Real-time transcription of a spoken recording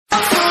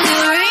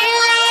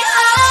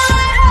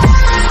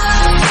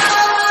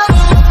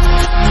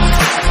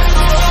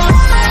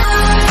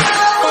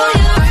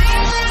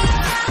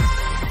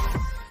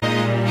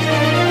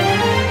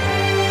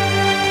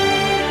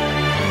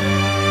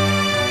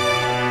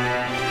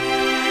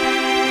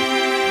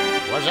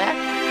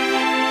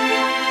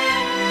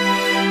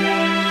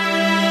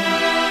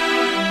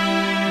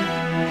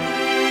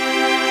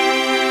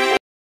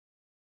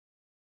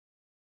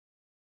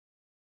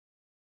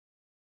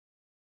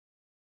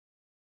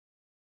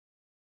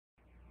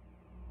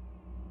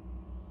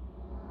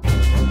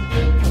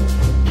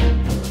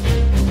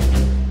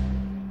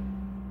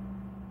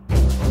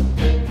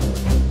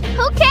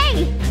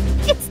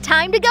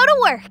time to go to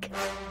work.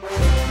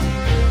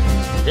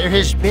 There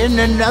has been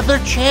another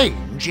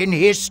change in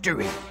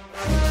history.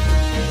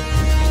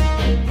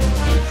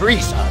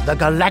 Frieza, the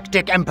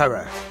Galactic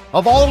Emperor.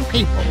 Of all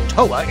people,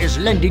 Toa is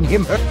lending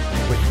him her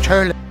with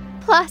Turle.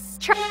 Plus,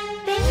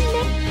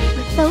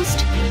 with those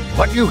two.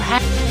 But you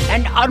have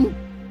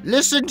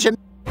listen to me.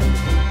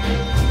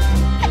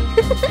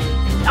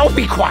 Oh,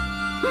 be quiet.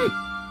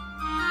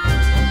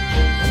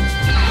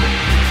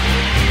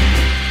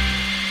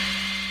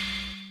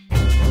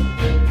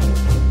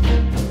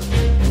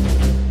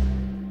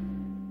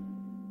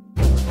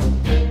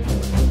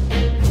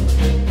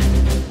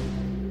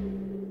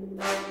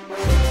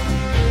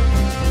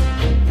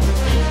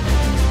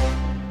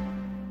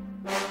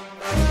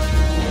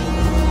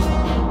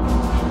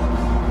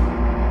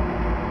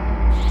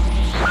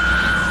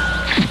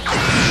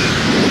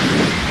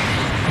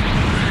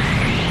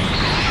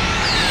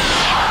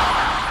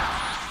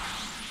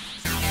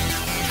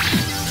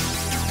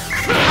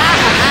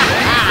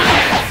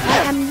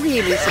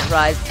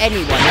 Surprised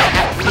anyone is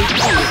actually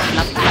foolish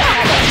enough to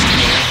challenge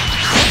you.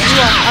 You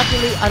are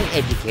utterly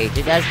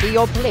uneducated as to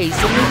your place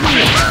in the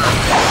universe.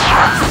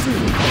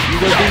 Soon, you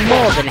will be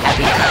more than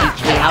happy to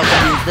teach me how to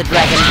use the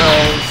Dragon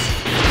Balls.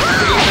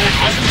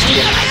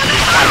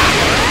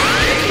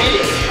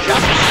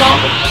 Just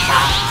solving the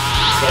task.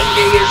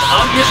 Denge is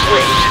on his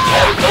way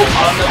to go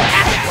on the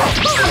path.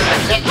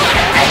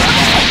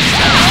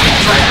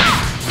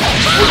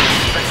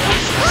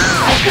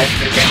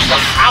 Against the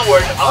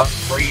powered up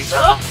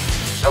Frieza.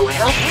 So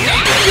help me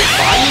with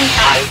buying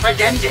time for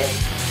Dende.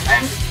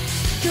 And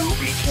do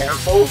be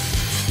careful.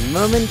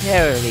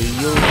 Momentarily,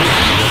 you'll be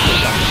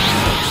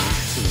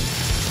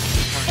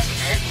I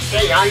can't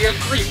say I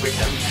agree with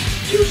him.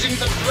 Using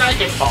the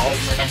Dragon Balls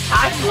at a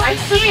time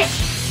like this.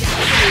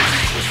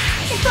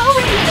 It's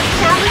already an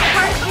established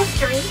part of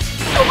history.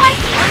 So why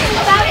worry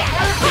about it?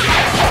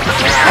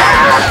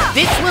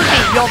 This will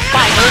be your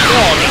final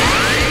warning.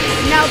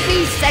 Now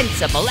be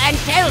sensible and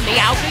tell me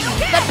how to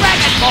use the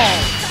Dragon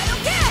Balls.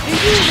 Do you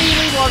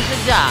really want to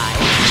die?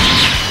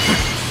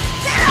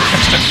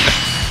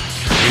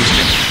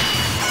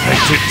 I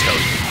did tell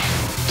you.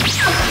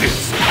 It's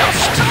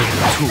still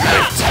too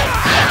late.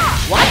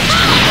 What?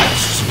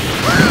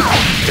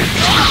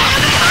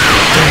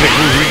 Then they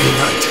will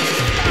reunite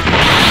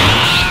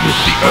with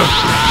the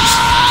Earthlings.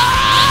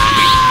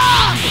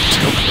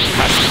 Tell me the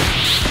past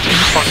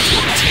wants to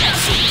take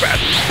so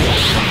badly.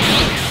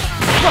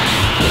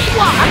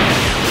 What?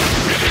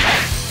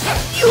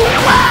 You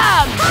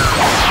worm!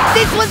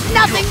 This was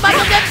nothing but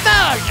a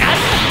diversion!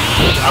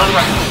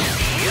 Alright.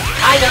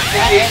 I have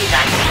that in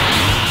that.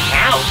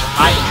 Now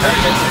I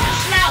turn into the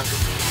Slug.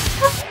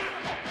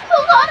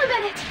 Hold on a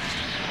minute.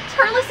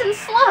 Turles and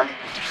Slug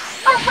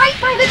are right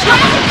by the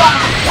Dragon Ball.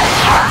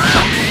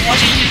 What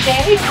did you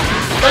say?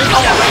 They've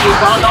already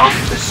gone off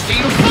the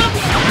steel cup.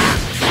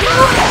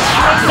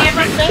 I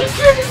never made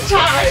it in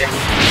time.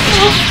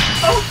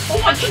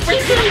 What should we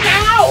do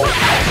now?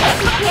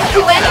 We can't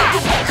do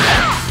anything.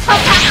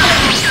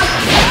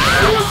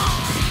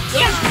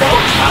 There's no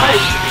time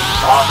to be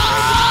talking.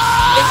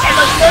 It's an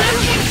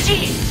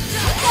emergency.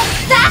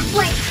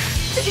 Exactly.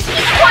 So just be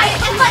quiet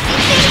and let me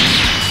think.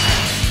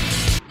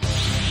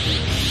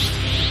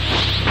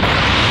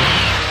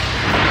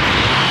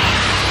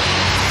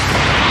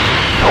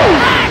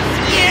 That's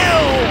you!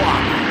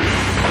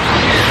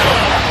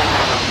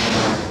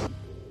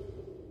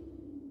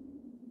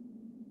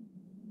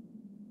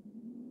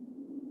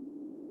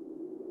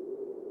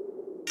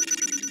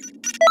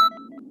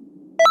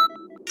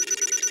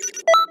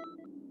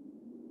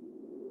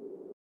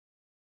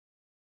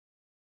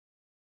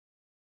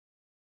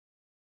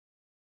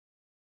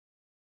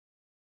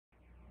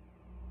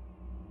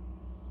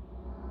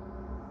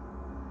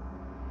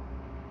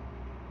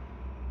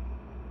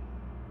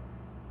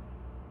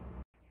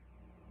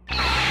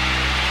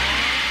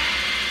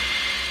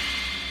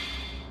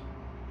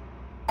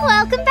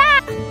 Welcome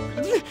back.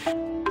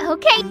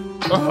 Okay.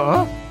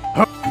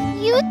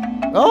 You.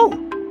 Oh.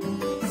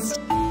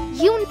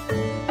 You.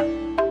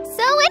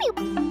 So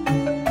anyway.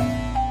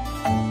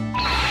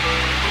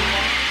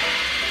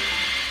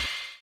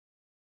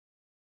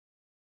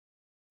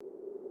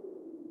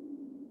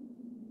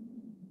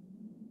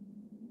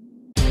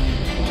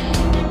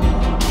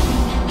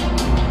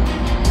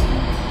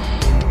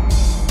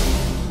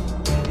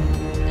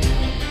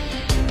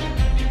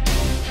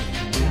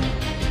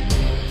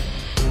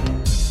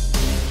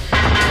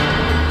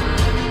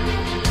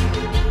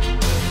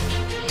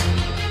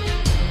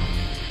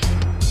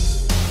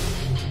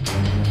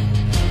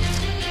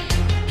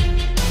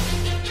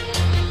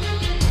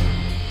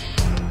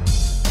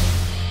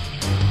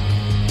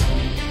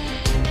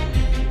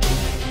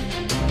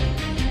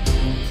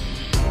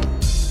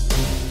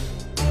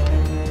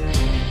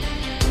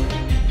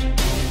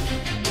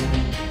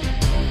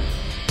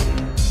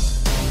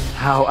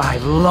 How I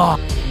long.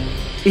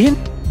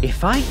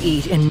 If I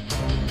eat and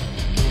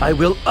I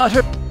will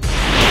utter.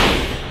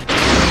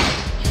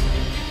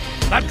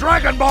 The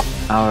Dragon Ball!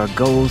 Our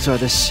goals are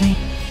the same.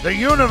 The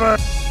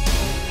universe!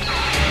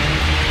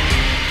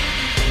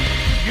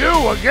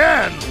 You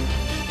again?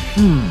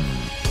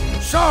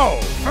 So,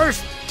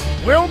 first,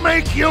 we'll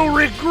make you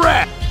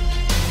regret.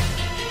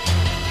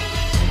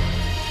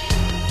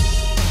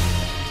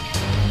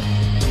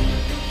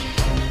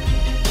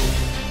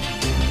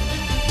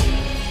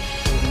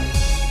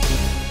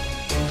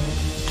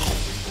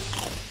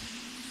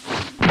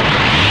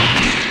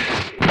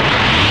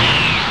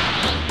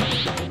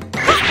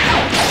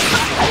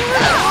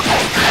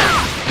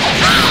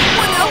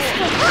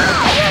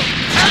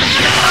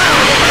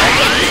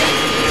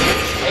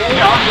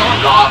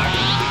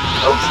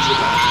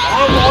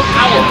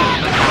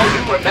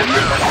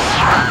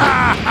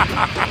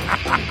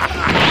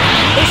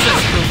 This is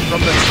fruit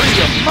from the Tree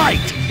of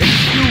Might,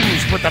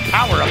 infused with the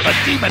power of the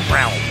Demon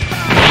Realm.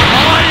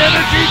 My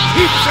energy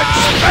keeps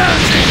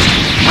expanding.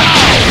 Now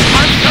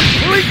I'm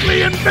completely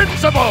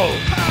invincible.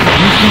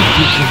 You think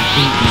you can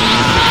beat me?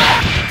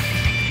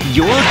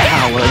 Your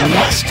power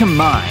next to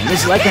mine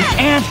is like an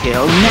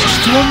anthill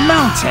next to a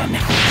mountain.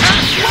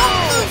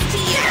 Won't lose to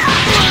you!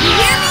 You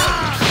hear me?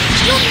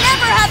 You'll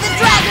never have the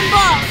Dragon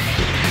Ball!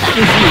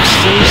 If you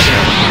say so.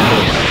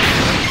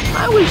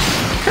 I was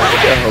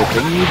kinda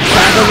hoping you'd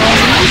tag along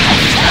with me.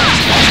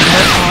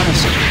 But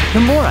honestly,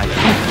 the more I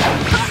think about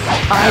it,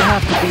 I'd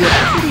have to be a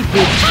pretty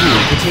big fool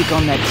to take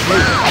on that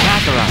traitor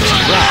Kakarot's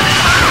wrath.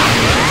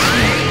 It's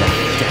not that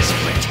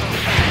desperate.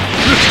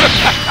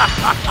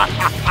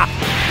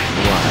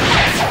 What?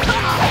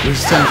 Is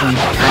something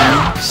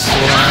funny,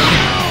 Slug?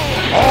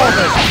 All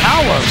this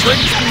power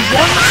brings me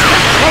one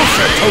step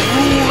closer to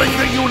ruling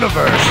the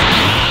universe.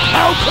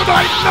 How could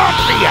I not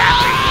be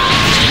happy?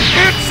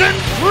 It's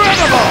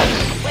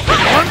incredible!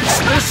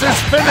 Once this is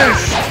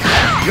finished,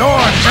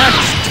 you're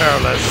next,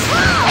 Turles.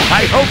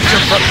 I hope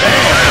you're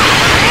prepared.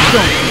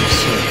 Don't be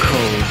so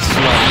cold,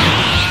 Slug.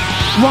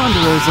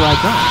 Wanderers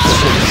like us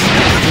should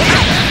stick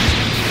together.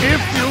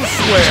 If you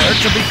swear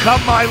to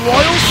become my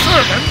loyal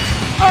servant,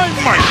 I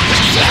might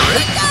consider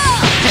it.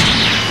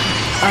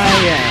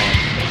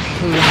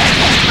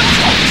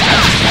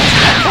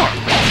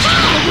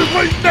 We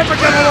might never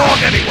get along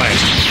anyway.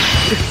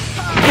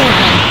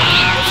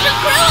 Mr.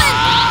 Krillin!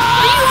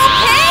 Are you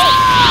okay?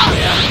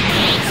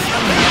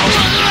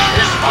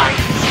 This fight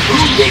is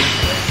too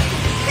dangerous.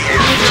 It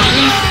is a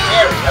weak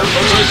area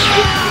for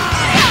escape.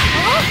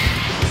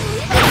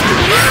 What's the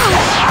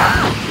news?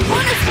 You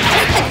want us to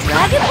take the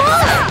Dragon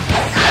Ball?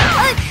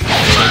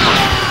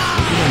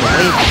 Being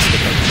away gets the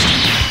bait.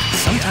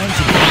 Sometimes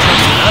you can't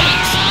trust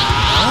others.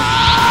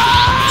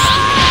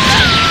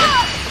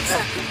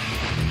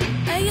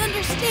 I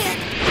understand.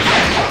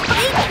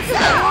 Thank you.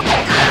 I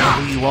don't know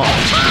who you are,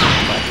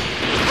 but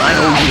I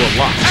owe you a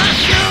lot.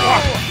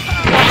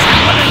 What's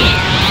happening?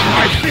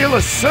 I feel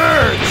a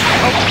surge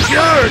of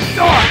pure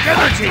dark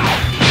energy.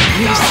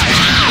 Is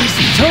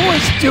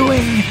Toa's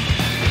doing?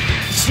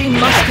 She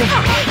must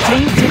have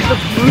tainted the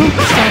fruit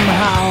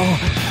somehow.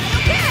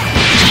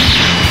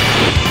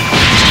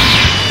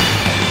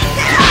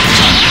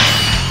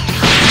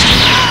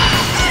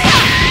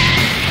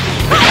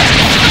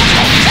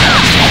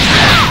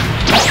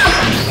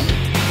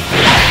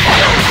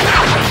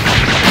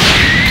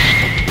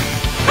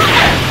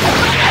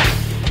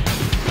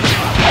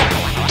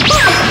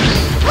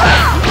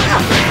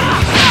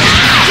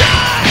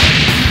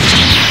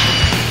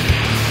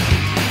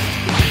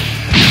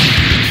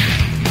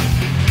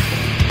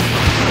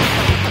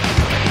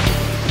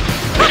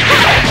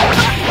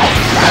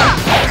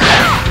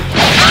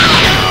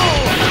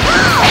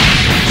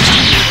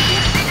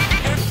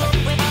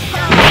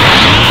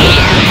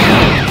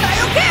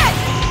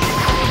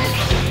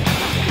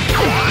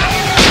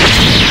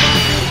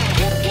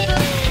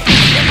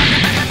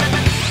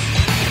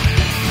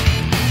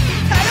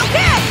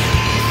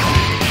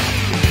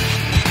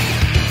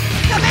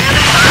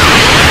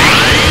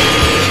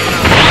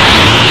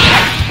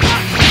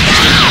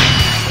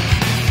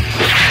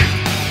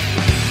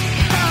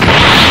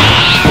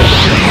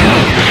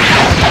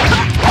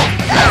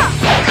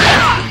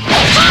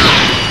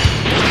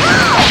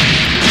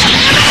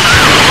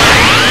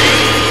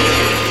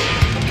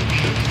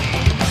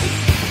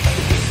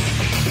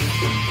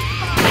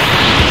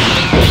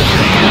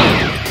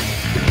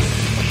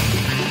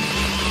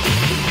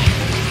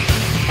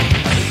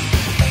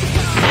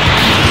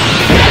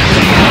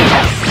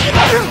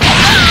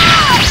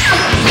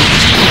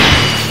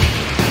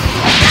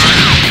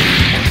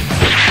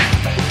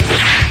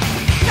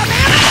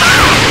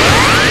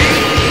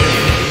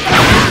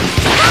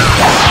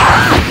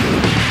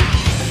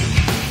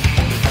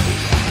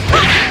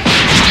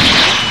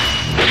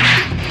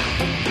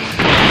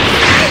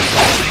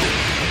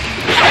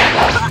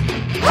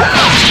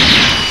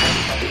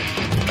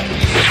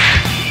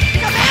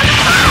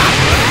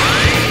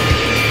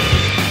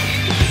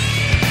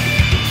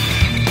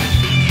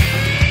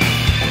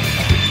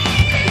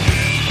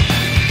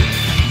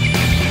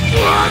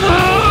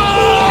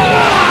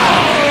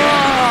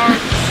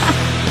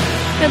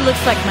 It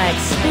looks like my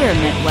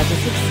experiment was a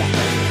success.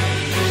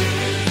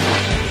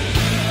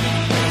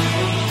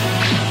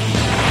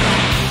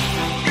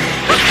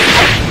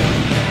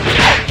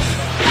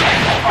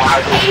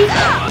 Are these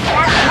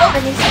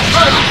woman is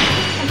good,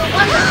 and the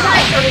one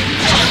beside her is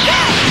evil.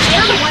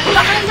 They're the ones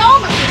behind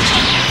all of this.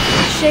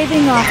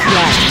 Shaving off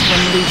left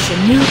when Lucia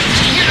knew.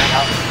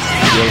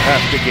 You'll have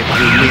to get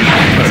through me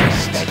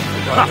first.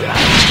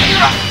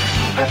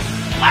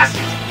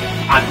 Lassie,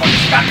 I'm going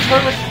to stop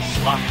Turles and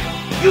Slug.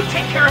 You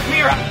take care of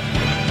Mira.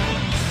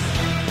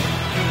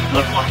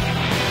 Good luck.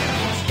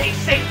 Stay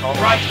safe, all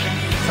right?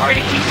 Sorry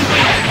to keep you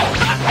waiting.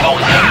 I'm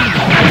going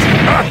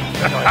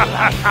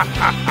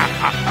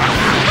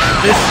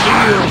This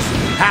feels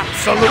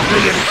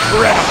absolutely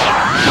incredible.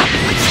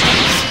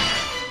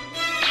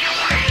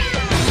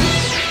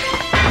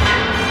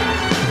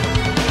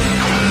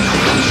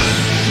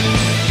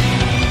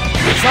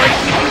 Sorry to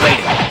keep you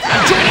waiting.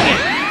 I'm joining in.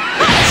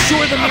 I'm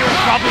sure the mirror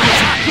problem is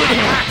in good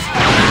hands.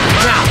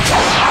 Now,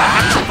 I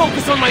have to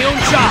focus on my own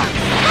job.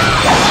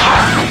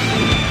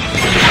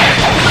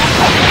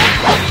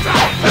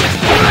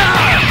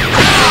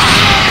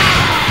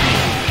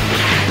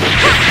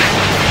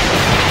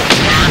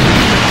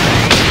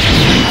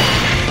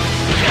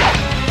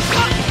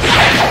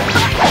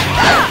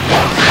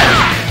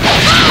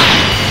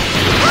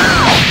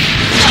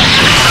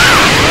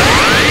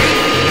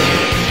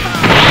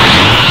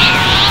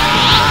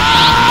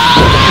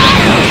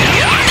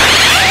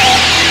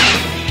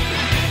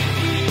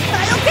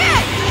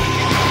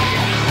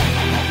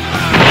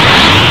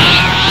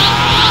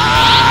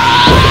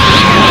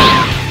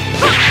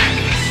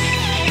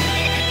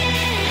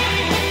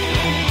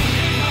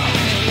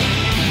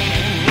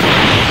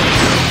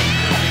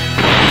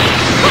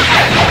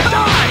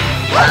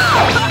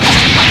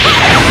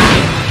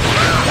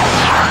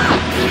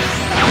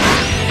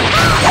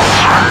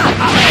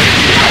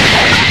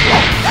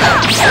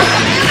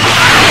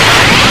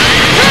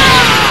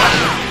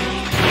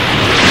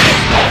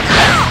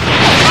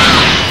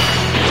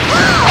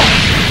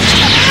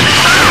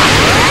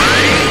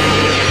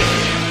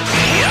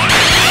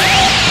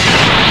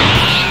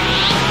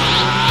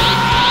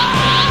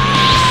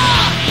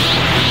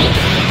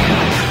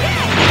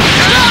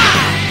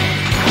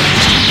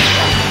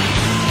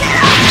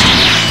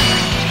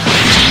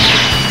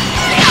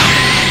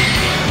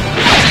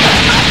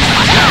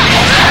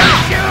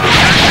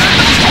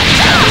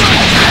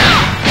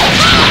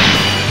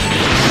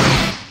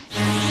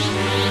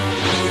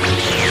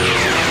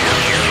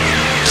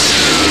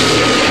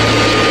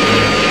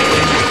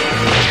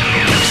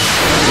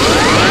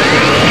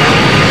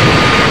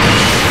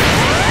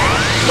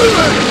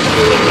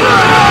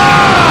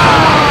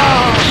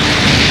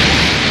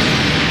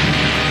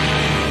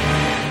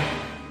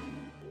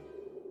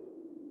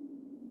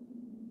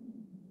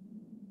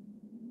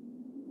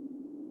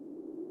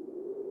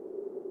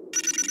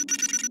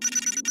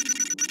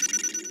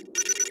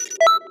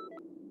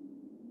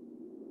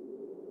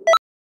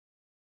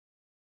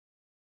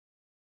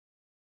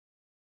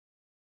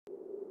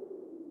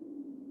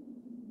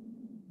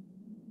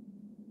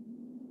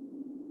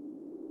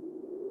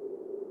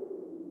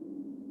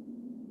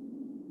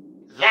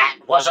 That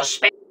was a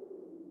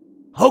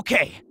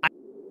Okay.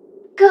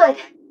 Good.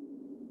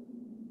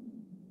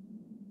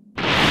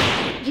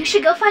 You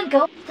should go find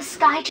the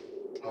sky.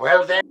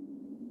 Well then.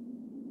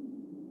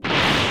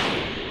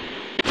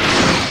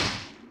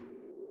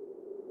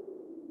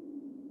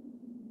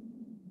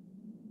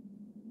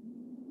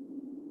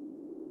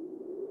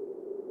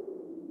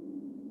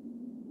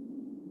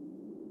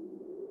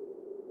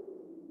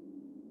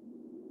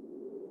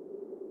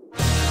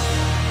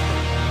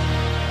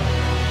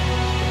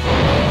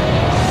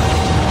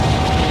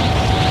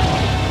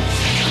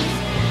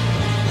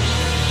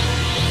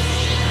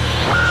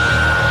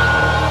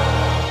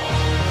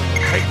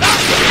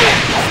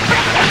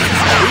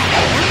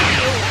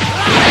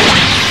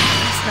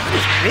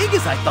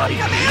 I thought he'd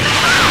be.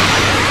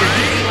 He'd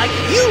be like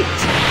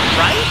huge,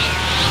 right?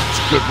 It's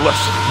a good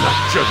lesson not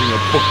judging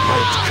a book by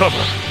its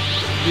cover.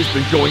 He's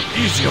been going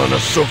easy on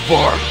us so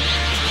far.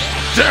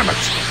 Damn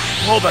it!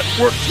 All that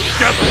work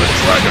together with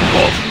Dragon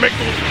Balls make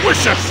those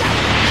wishes!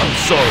 I'm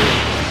sorry.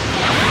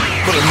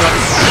 But I'm not...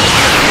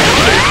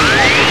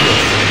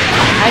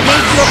 I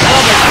made you a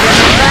promise,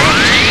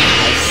 remember?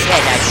 I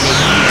said I'd make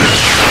you.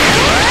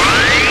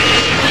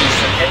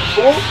 And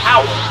full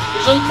power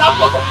is enough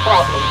of a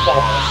problem for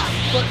us.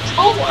 But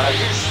Toa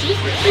is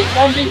secretly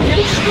funding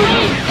him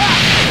stream.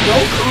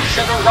 Goku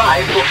should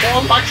arrive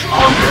before much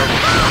longer.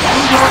 Do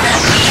your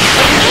best.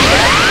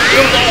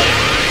 Till then.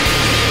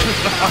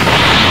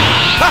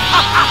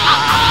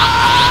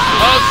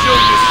 I'll show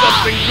you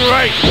something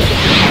great!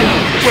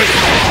 Wait,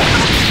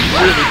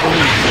 really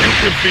believe you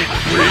can beat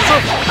Frieza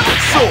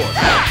with sword?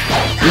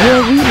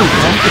 You're really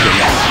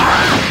confident.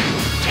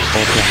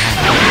 Or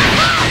perhaps...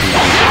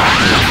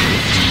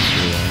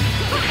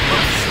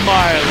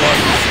 Smile while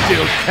you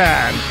still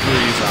can,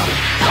 Frieza.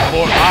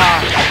 For I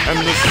am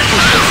the Super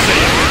Saiyan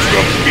that you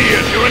have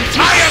feared your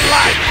entire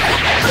life!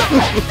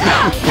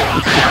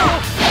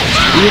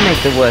 You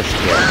make the worst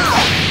here.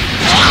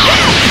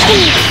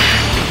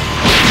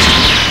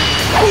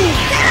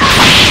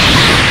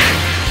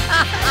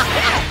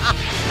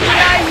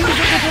 I use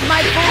a bit of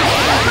my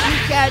bullshit you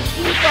can't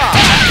keep up.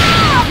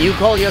 You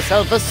call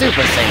yourself a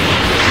Super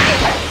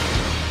Saiyan.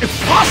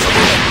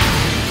 Impossible!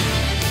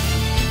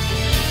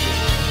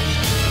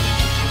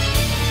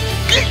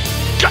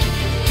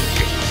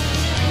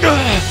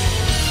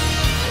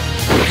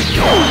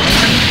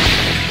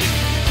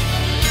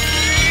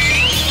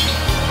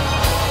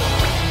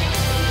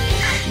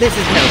 This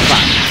is no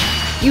fun.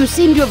 You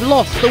seem to have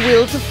lost the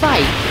will to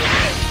fight.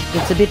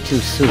 It's a bit too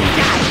soon,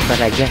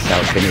 but I guess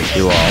I'll finish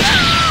you all.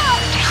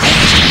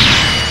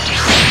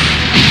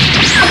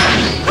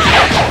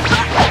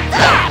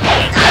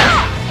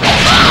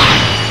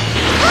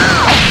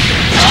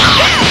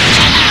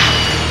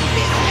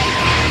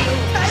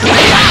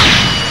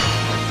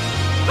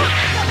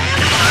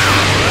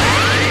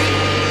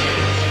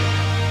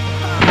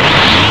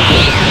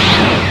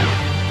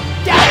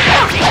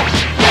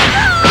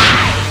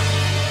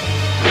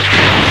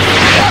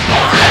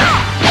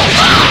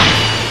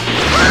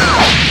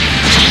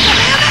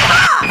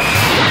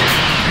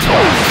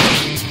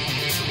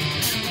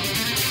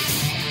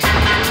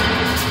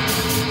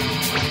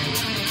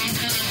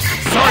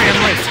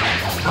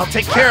 I'll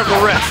take care of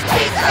the rest.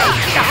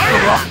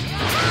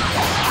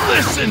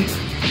 Listen!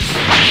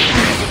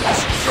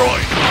 Destroy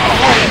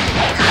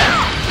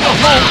the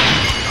home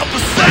of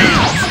the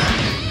Saiyans!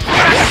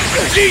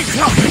 Please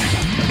help me!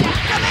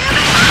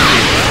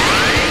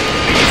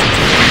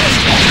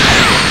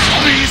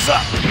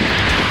 Frieza!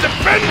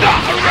 Defender,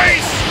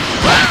 erase!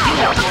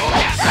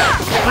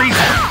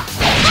 Frieza!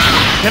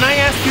 Can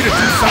I ask you to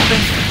do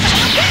something?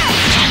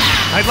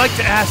 I'd like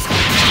to ask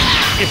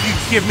if you'd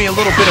give me a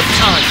little bit of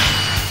time.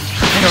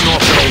 I don't know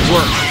if it'll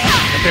work,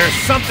 but there's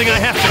something I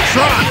have to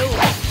try!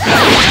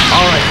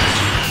 Alright.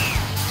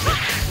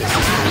 This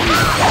is for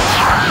real.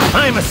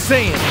 I'm a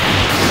Saiyan.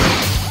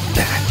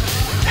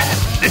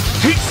 It's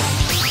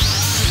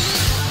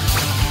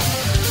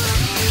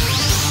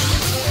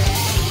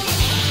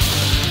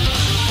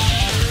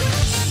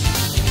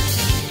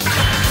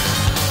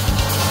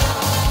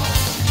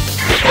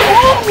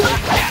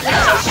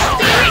a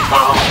spirit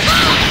bomb!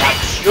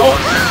 That's your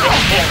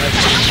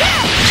inheritance!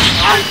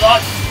 I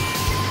thought...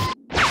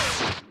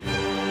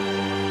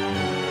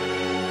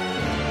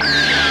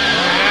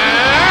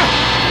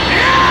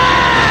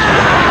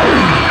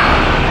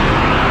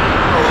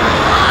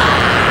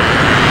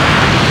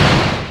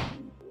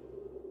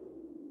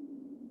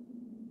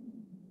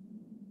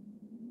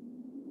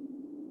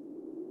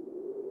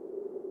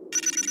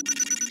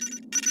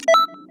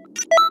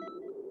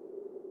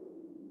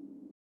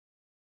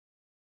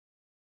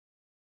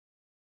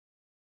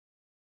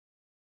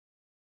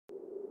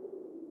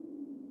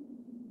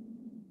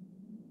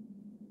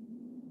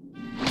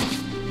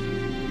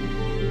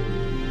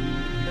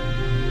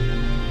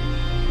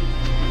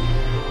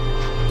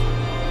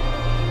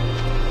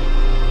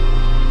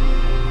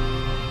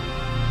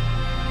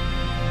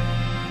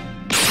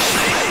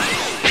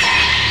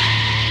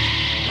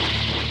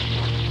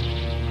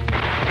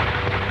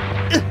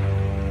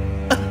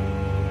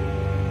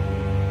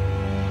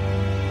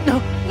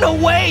 No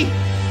way!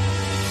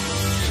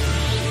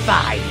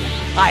 Fine.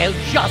 I'll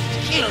just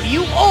kill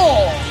you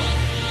all!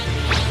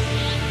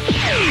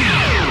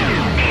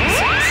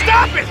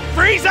 Stop it,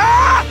 Frieza!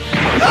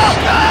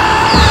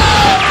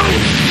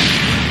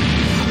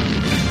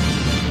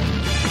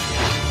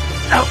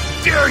 How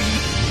dare you!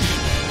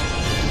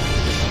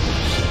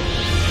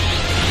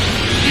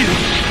 You're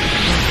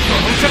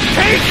going to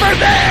pay for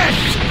this!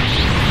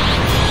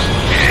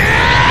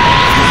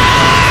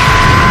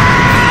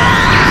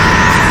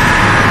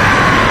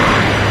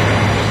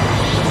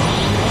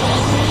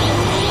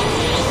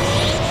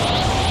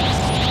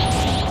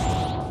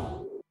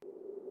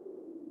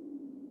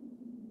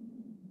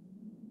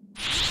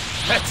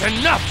 That's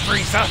enough,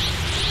 Frieza!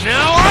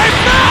 Now I'm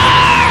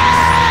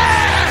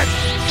mad!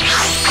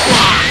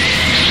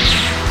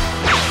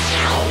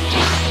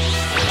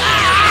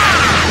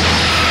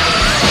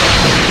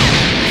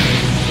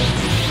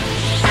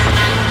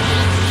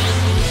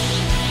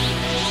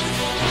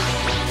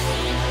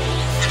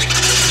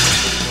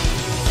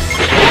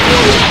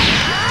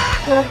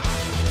 The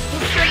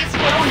freeze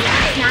will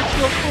its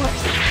natural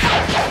force.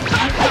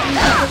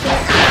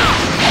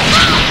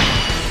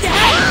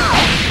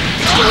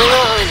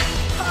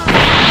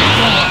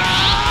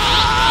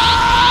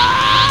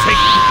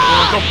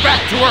 Go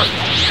back to Earth!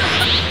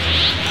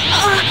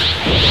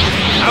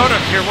 Out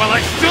of here while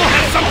I still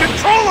have some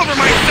control over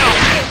myself!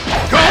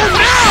 Go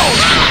now!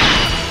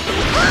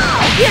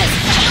 Yes!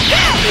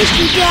 Thank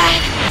you, Dad!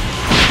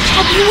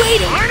 I'll be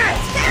waiting!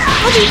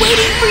 I'll be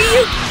waiting for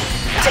you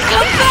to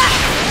come back!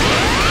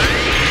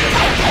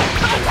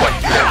 What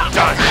you have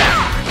done!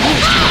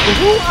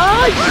 Who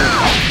are you?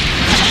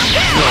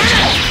 No.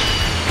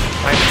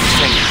 I'm a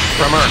Saiyan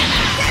from Earth.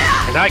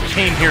 And I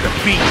came here to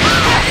beat you.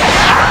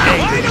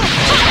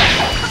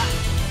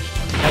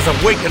 Has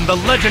awakened the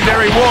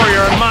legendary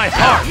warrior in my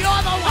heart.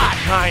 You're the one!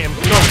 I am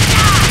Goku.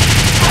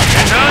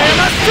 And I am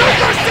a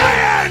Super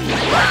Saiyan!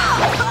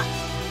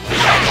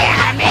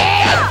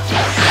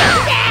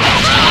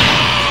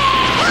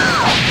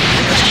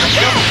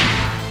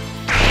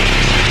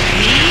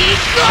 Be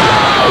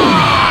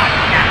gone!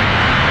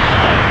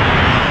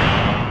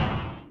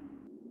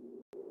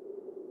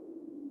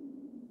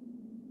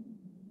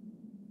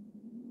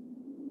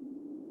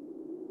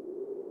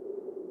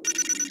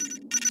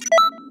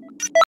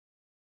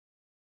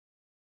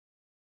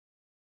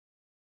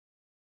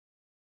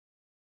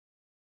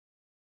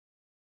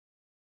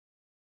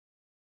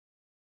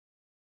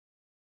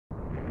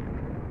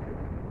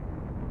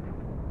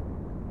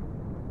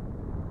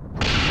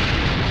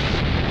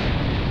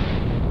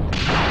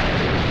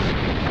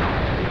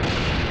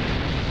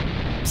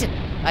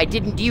 I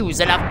didn't use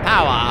enough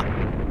power.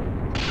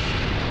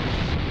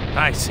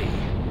 I see.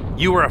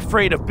 You were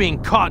afraid of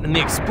being caught in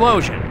the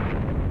explosion.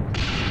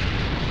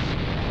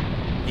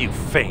 You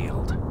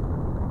failed.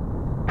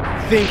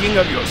 Thinking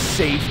of your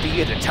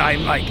safety at a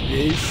time like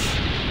this?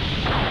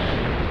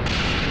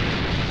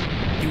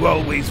 You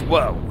always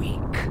were weak.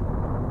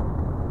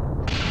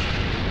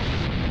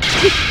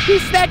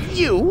 Is that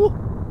you?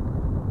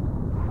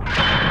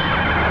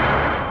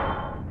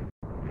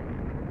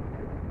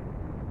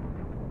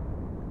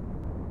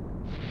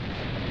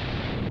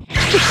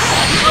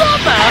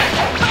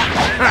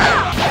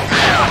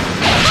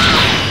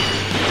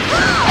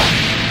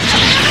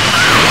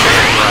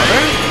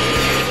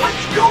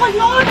 What's going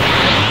on?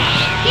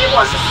 He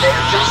wasn't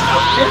there just a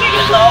minute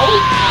ago.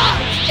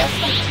 It's just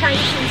like Turles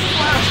and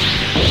Slug.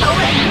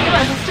 Owen and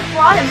Mila must have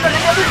brought him from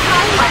another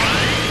timeline.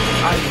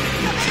 I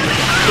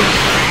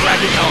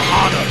dragging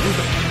Ohana through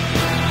the...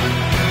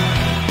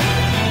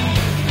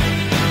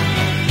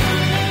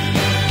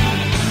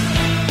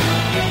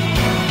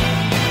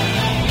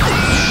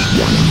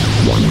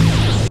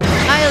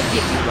 I'll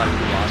give you what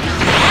you want.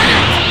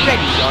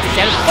 Ready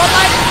yourself for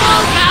my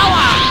full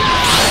power!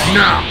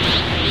 Now,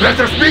 let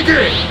us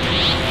begin!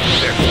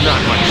 There's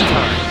not much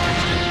time.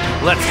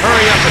 Let's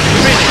hurry up and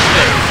finish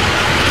this!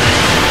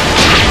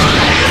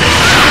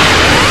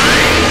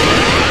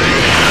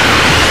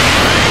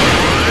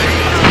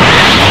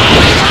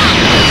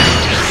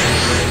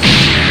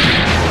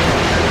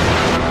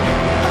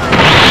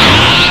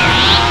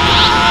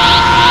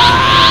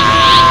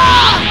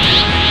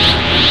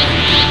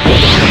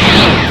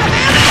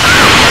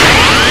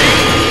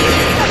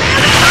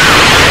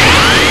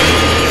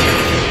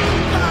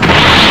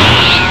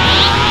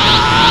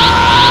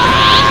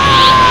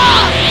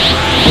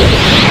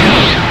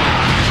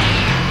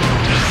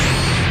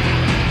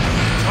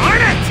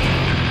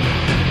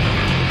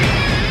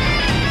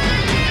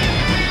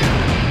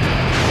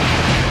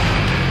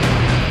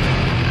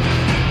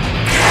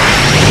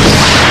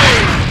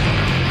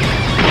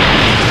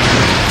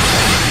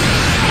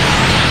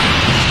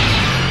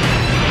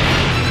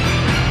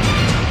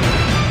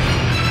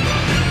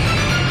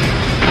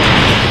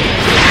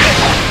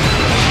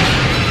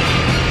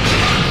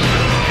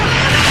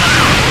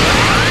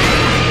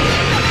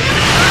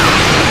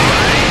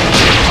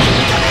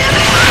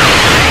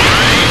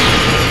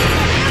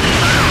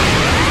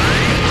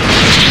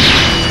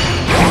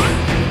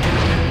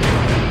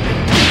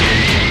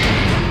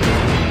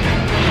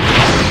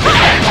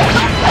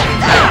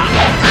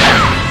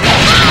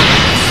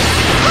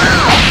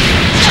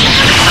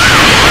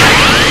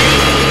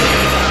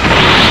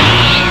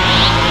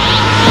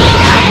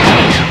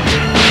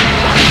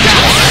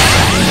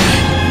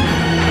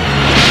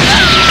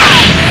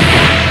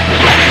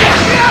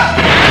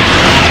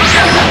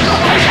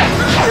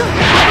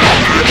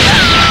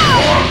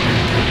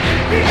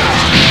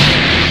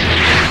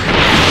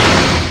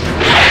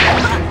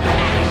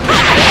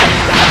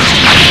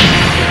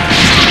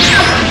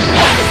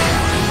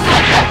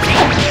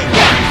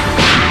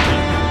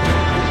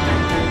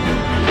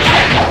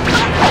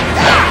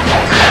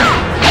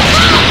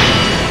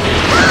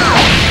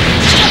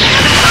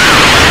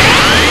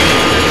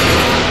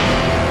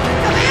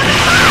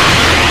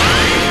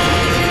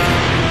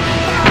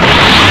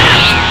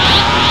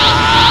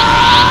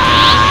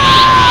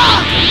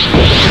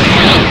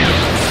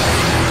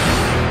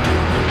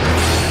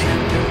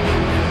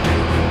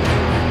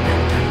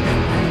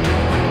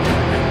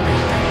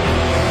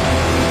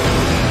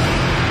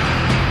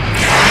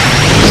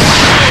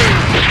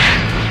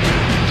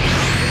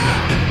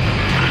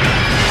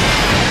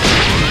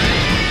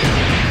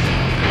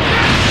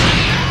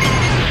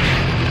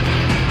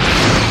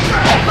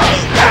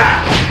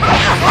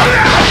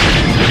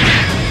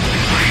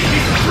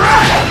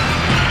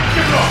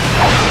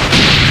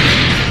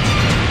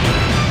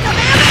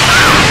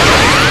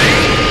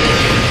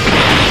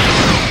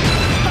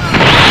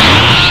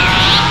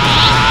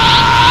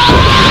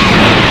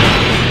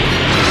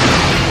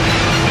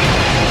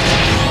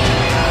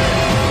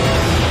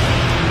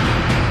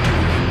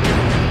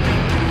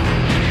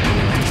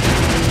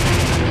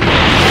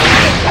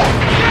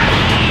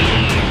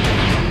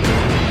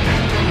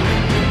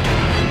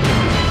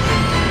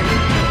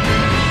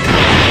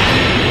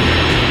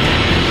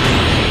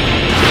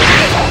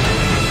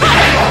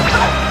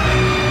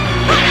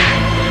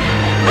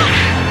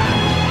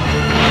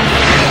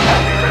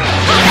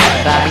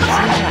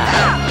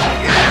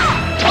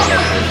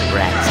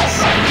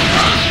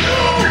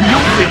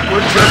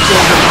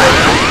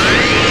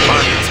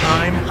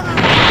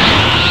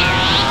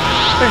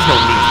 There's no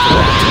need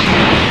for that.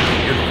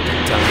 You're going to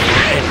die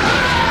anyway.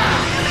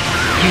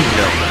 You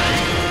know that.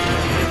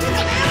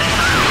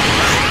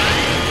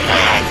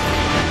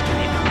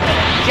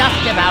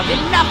 Just about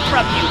enough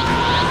from you.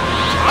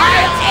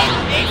 I'll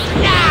end this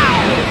now!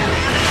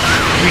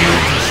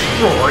 We'll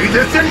destroy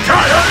this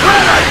entire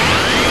planet!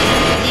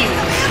 You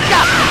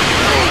stubborn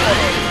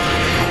fool!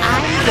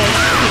 I'm going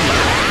to kill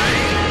you.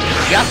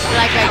 Just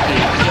like I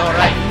did your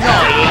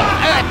annoying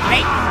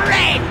earthquake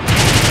friend!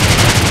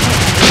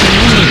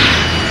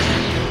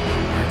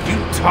 You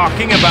talking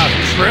talking about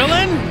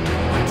Krillin?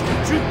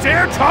 Don't you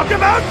dare talk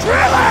about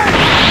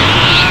Krillin!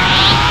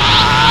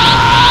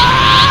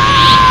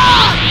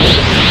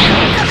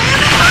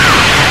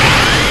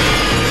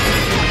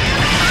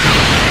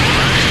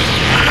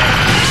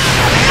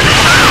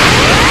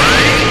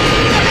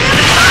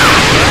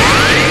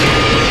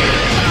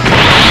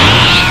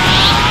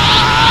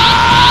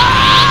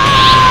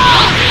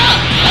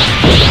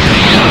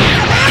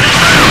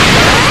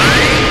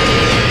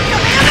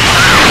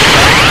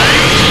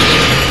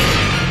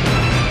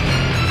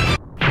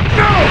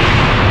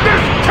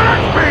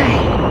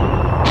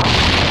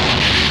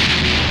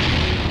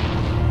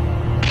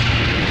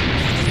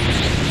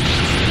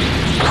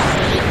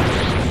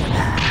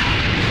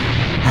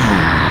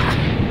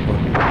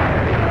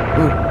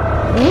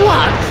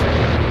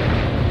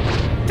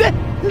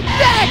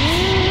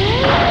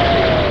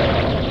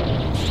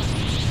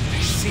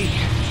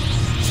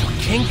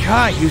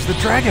 Use the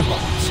Dragon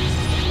Balls.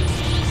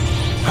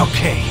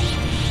 Okay.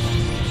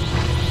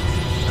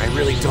 I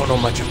really don't know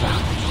much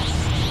about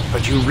it,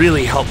 but you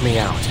really helped me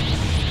out.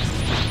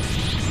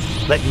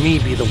 Let me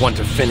be the one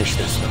to finish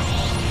this, though.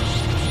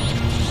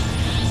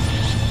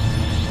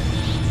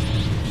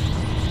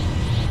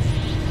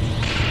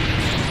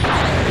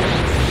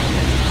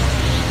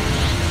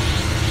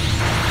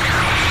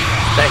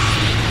 Thank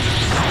you.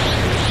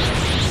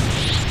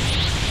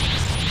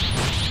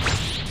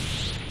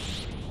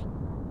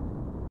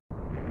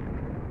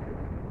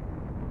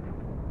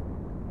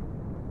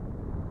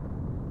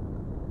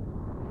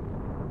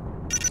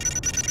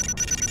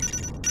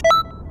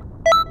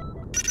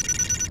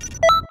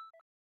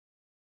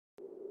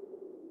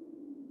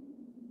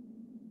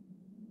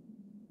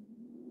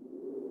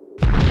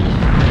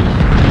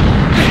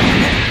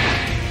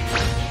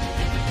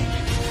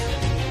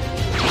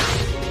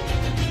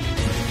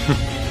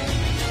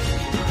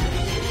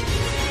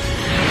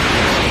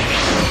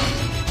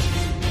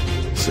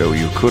 So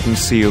you couldn't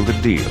seal the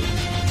deal.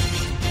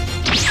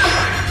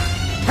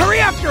 Hurry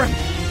after him!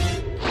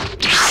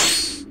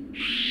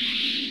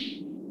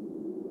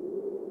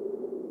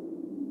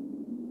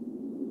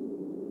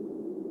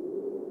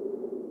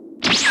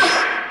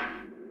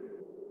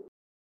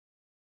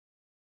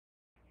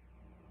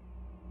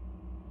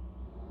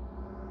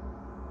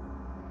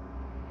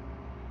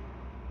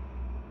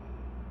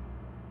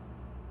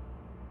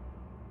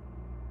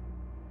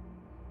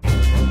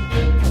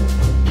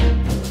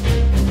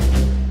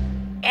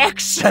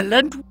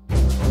 Excellent!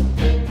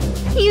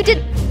 You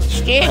did...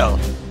 Still.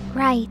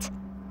 Right.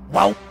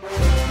 Well...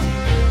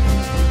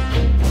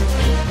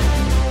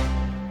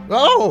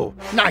 Oh!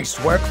 Nice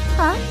work.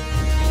 Huh?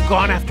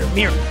 Gone after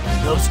Mira.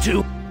 Those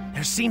two.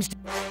 There seems to...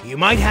 You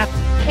might have...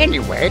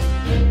 Anyway...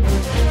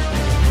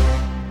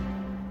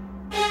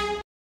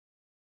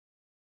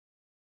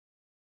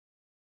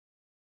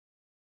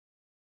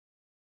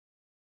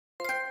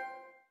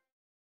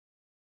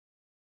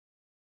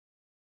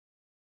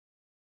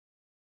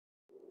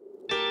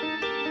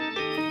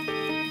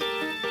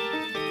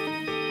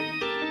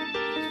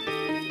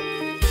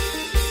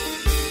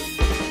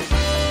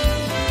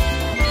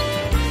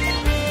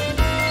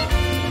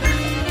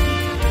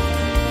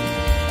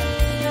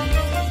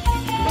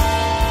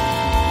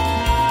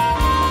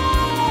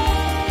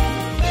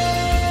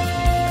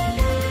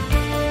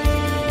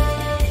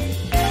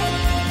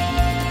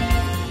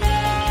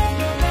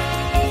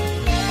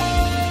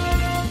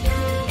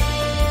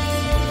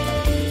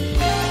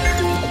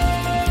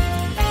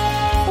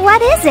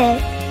 What is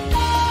it?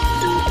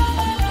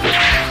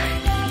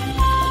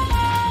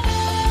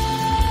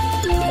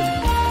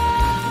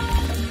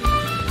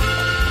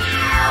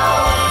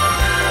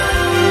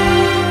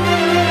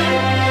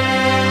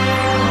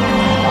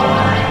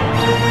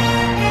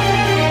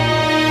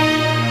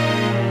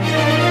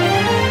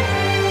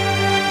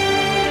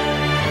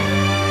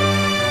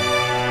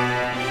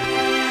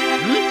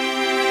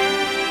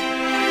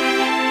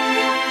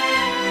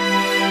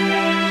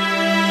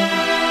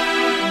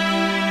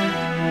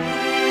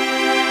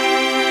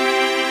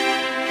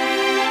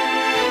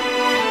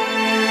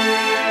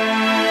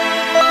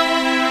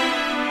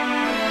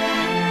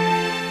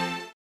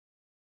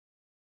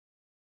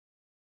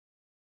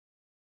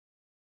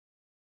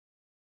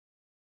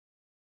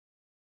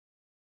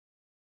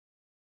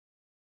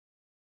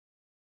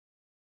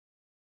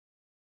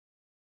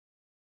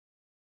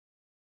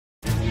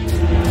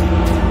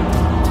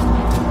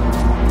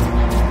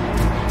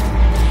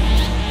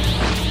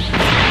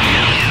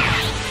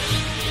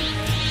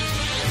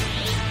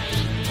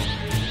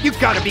 You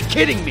gotta be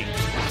kidding me!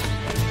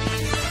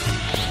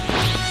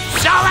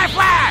 Solar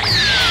Flash!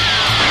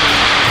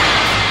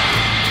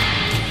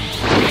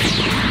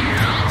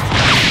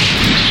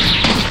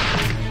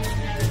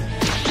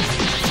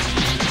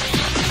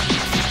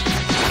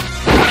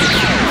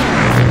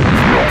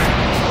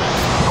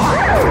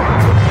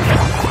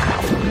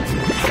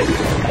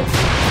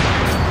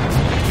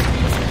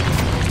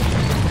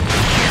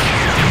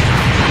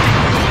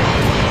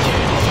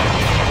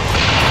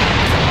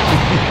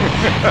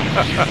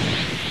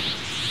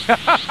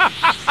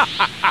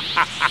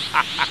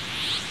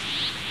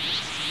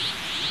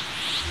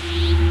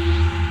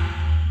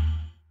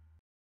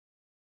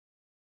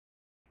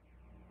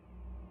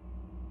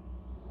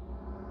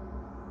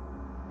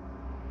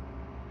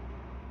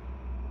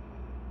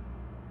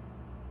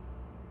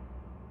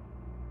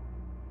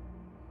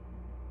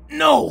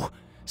 No!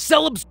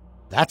 Cell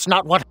That's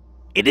not what...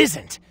 It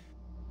isn't.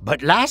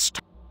 But last...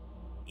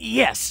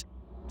 Yes.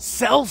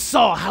 Cell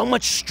saw how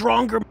much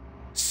stronger...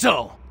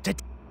 So,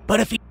 but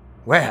if he...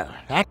 Well,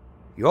 that...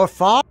 Your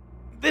fault?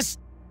 This...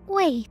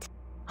 Wait.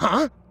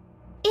 Huh?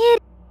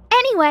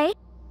 Anyway.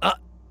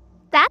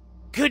 That?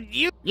 Could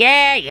you...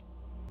 Yeah.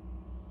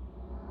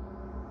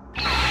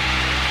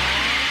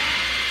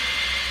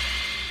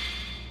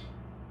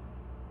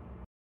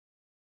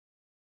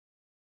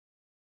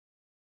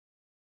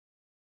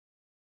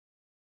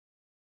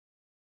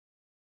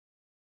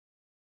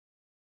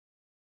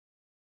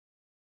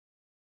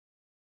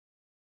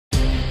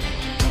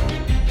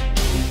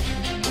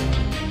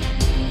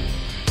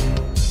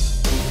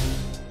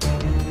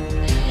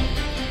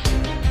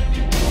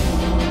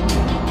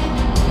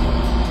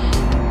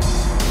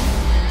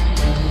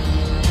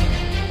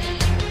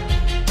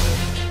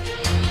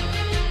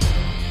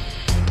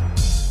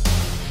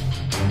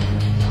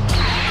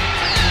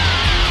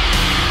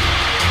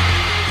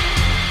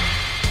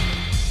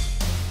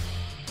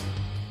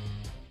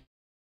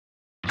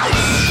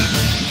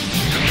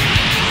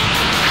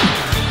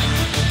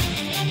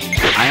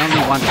 I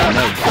only want to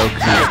know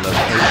Goku's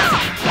location.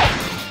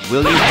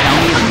 Will you tell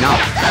me or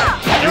not?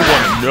 You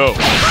want to know?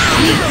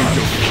 You can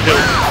go kill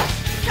me.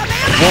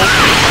 Won't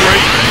be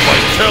great by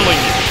telling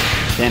you.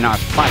 Then our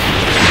fight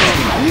will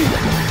continue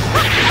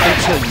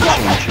until you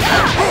change your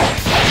mind.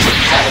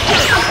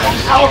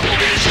 Powerful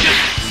leadership!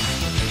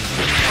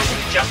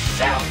 Doesn't just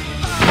sound.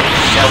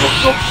 Cell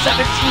absorbed 17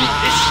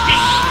 is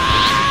steep,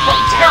 but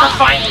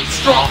terrifyingly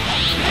strong.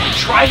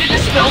 Try to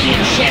dispel the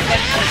enchantment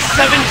when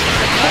 17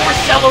 before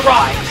Cell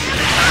arrives.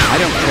 I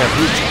don't care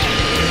who tells you.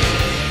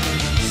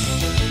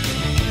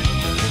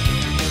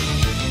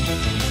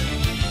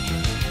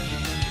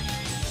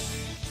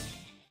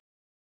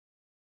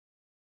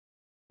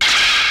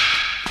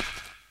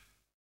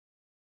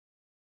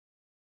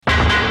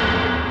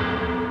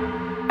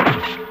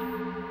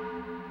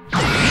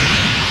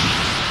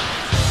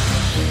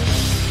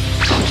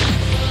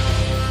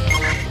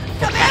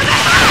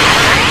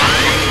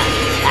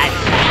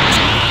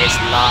 This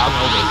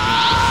long-awaited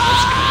day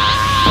is come.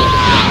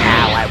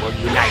 Now I will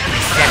unite the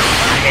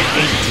 17 and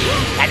 18,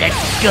 and it's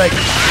good.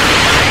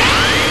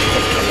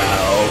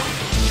 Piccolo.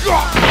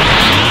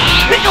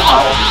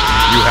 Piccolo!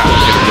 You have to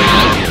get away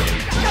from here.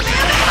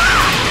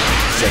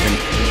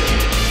 7.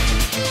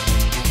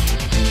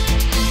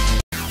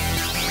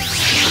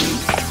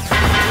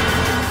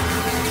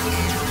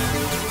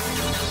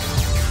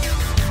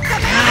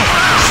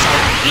 So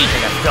eager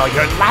to throw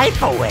your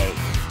life away.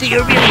 Do you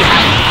really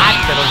have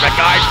that little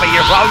regard for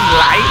your own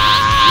life?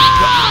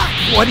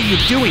 What are you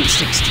doing,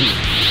 16?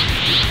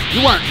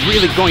 You aren't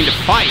really going to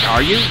fight,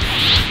 are you?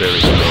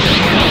 Very slow.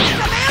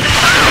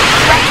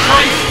 That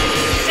time,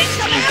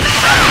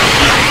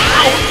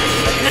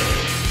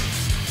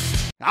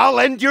 16 I'll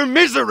end your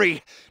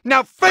misery!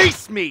 Now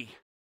face me!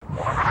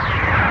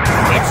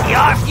 It's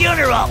your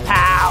funeral,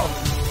 pal!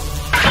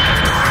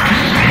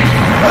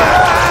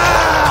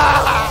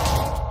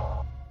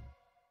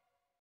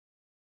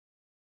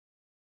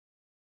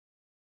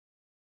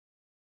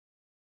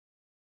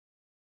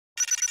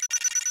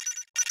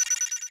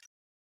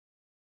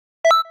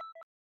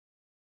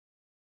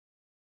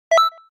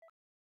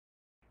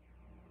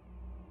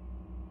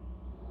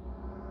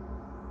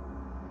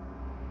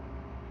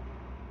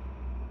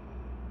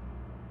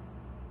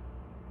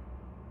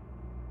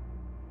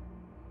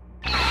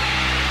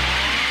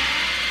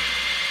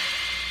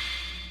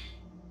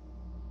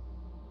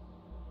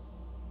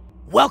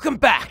 Welcome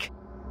back!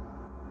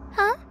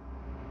 Huh?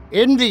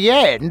 In the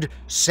end,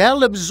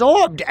 Cell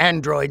absorbed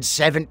Android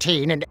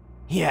 17 and...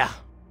 Yeah.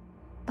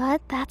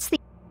 But that's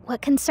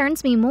what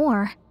concerns me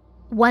more.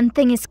 One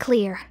thing is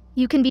clear.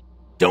 You can be...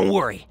 Don't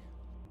worry.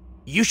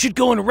 You should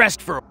go and rest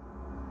for...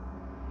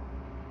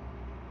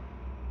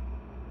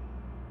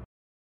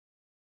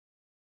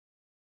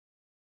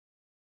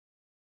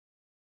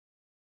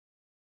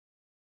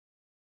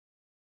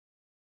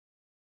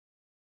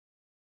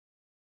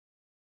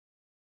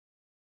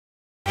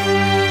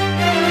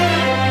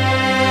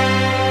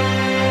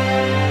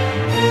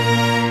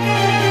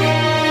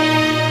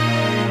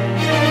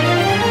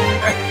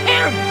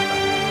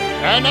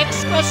 An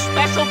extra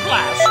special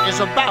class is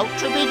about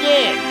to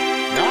begin.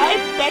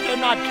 I'd better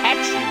not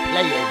catch you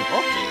playing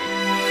hooky.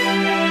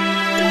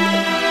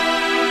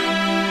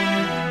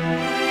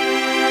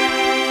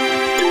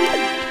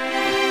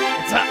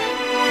 What's up?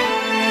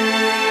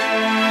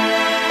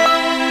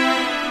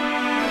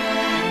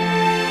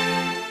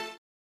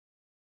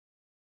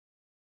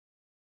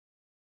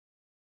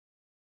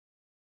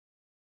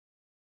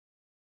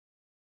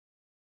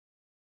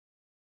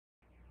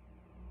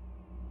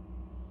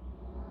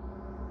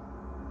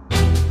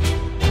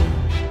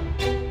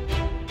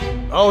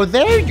 Oh,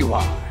 there you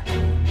are.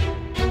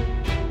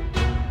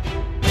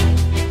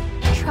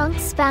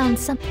 Trunks found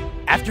something.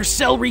 After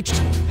Cell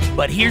reached...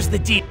 But here's the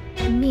deal.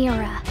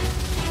 Mira.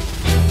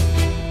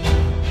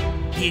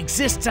 He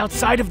exists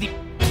outside of the...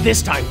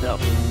 This time, though.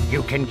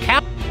 You can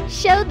cap...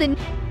 Show the...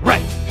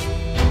 Right.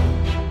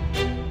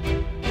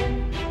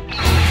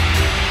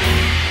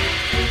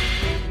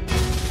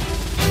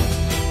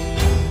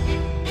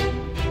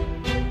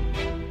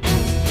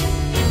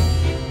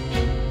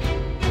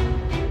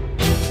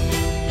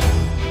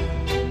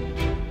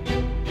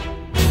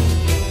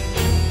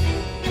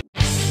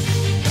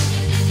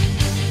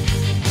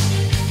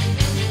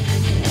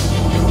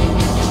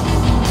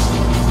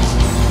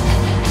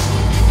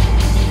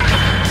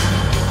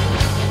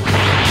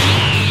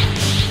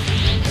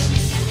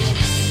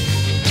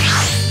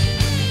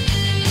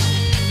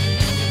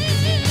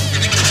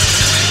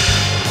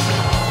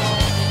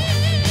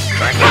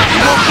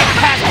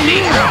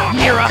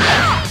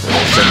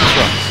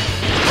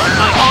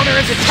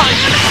 is a time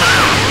machine.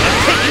 I'm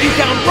taking you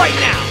down right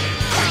now.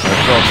 I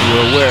thought you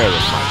were aware of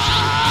my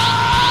skill.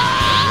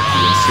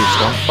 You insist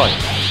on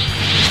fighting.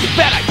 You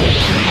bet I do.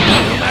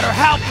 No matter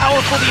how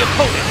powerful the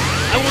opponent,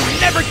 I will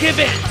never give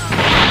in.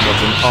 What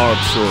an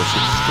odd source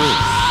of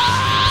strength.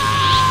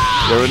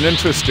 You're an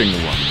interesting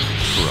one,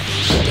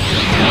 perhaps.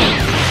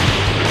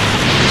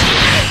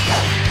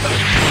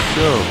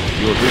 So,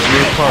 you're his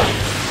new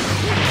partner.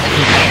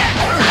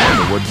 I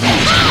wonder what you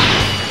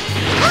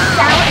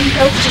Sao and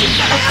Goku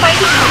are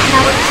fighting right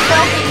now at the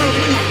Spellgame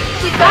Arena.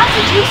 We've got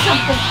to do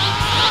something.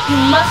 You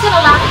mustn't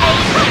allow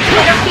anyone to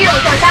interfere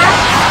with our battle.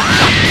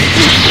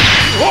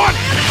 What?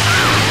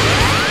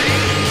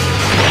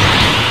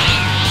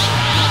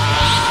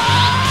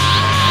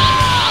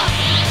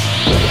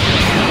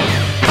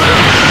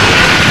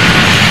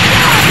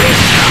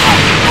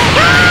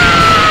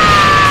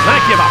 I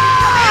give up.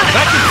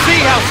 I can see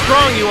how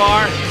strong you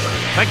are.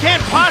 I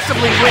can't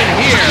possibly win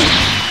here.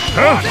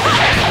 Huh?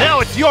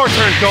 Now it's your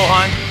turn,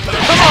 Gohan.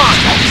 Come on!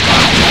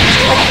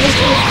 Let's make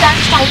you back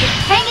fighting.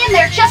 Hang in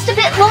there just a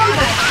bit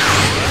longer.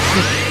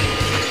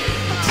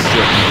 It's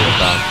certainly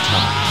about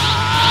time.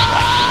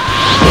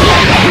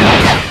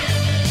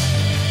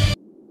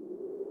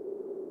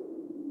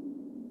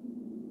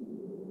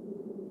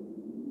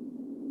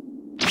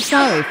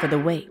 Sorry for the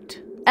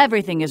wait.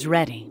 Everything is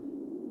ready.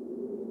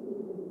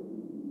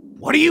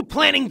 What are you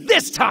planning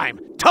this time,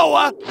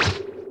 Toa?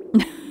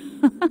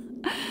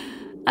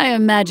 I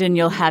imagine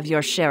you'll have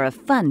your share of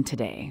fun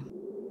today.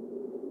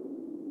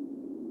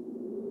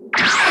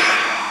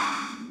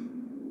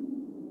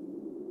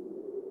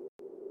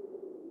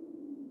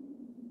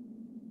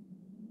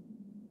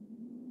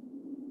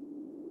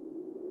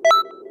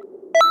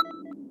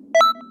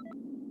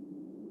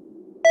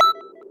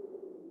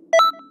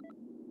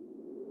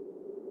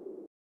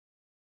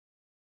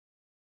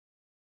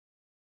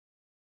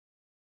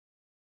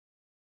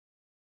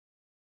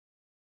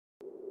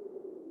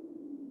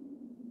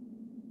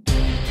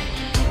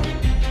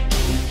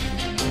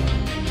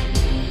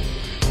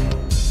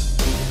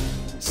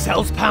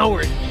 Cell's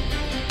powered.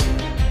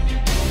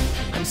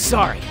 I'm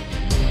sorry.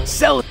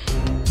 Cell...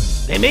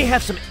 They may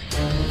have some...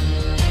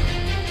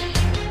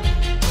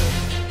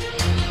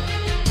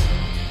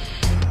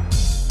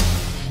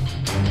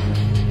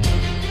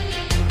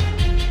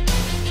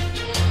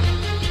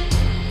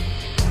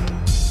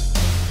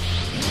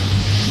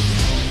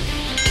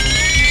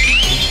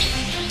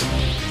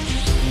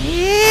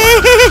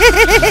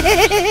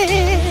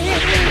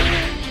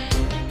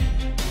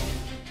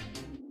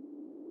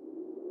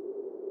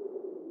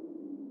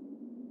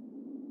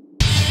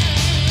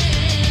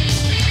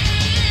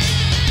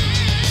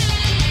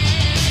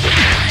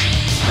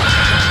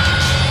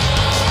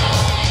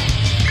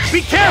 Be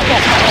careful!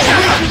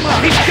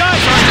 These guys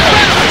are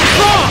incredibly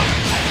strong!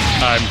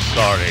 I'm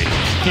sorry.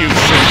 You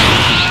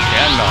simply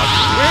cannot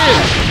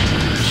win.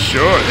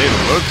 Sure, they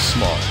look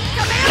small.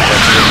 But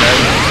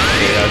remember,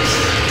 they are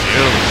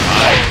still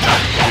my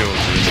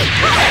children.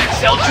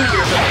 Cell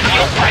Jr.'s a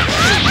real fight.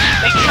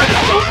 Make sure to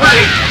don't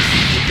hurt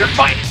if you're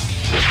fighting.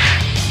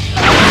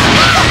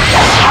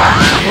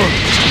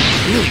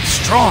 Really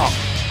strong.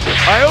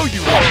 I owe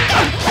you one,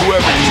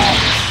 whoever you are.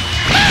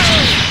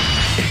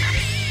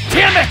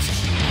 Damn it!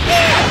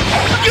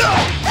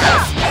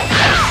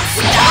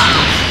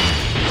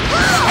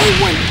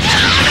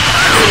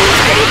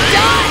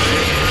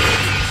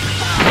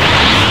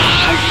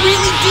 I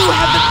really do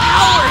have the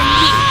power in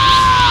me.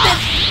 Then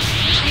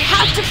I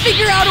have to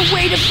figure out a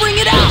way to bring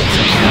it out.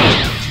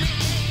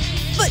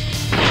 But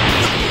the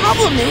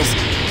problem is, I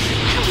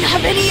don't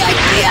have any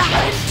idea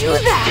how to do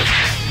that.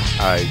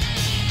 I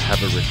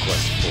have a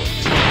request for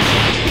you.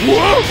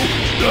 Whoa!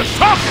 The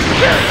talking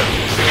bear!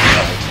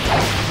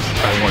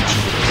 I want you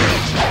to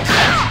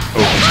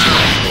open your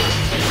door.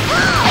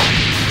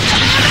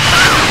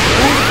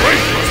 Oh,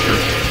 wait, Buster!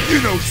 You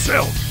know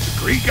Cell, the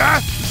green guy,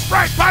 is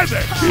right by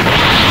there! You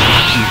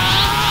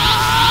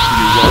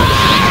want to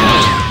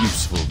be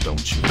useful,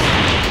 don't you?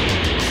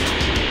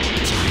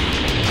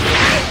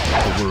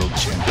 The world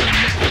champion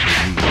of the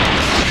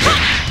universe.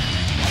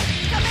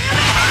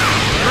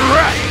 You're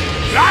right!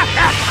 I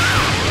have it!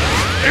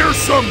 There's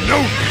some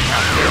no-name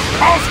out there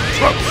causing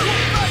trouble!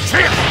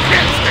 Champ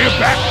can't stand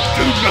back and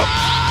do nothing!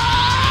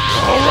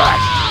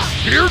 Alright,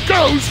 here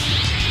goes!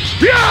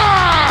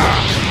 Yeah!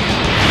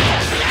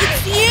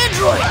 It's the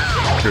android.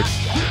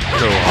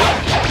 Go on.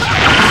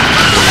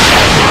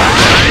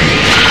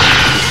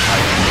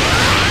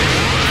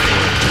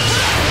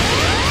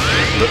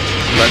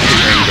 Let the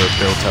anger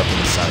built up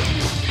inside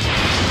you.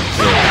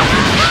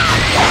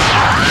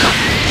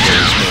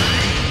 There is no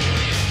need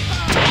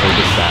to hold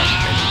it back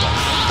any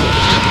longer.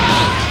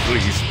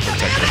 Please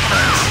protect the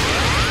plants,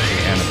 the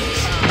animals,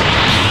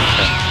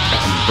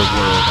 and the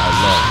world I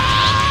love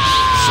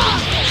so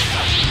much.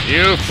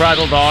 You've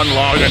prattled on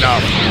long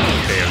enough,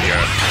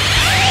 failure.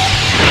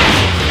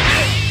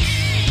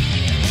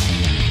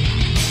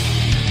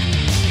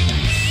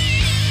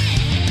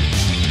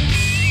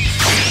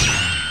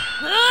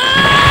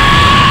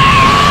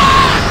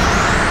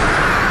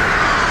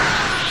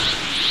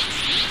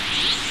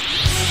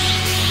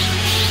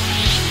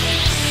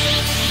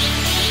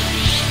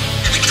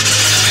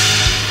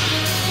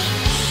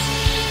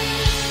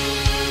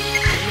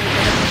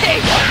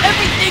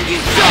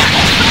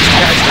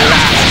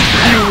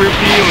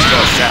 reveal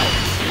yourself.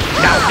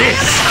 Now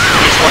this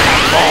is what I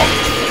want.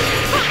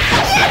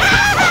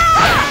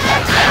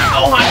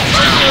 Gohan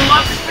first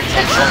unlocked his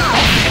potential,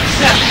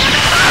 except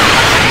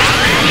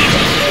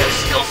there's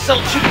still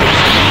Cell Junior.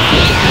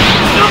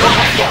 No,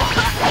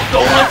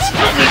 Gohan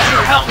still needs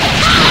your help.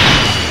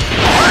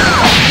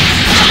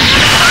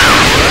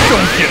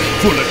 Don't get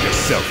full of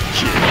yourself,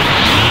 kid.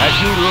 Have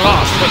you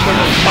lost what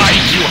little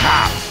mind you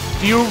have?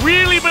 Do you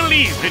really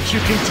believe that you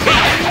can take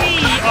me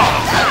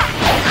on?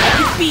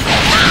 Defeat.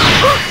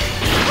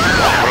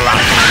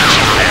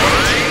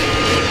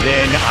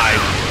 Then I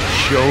will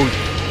show you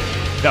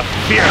the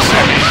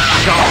fearsome and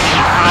shocking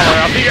power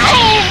of the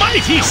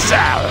almighty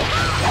Cell!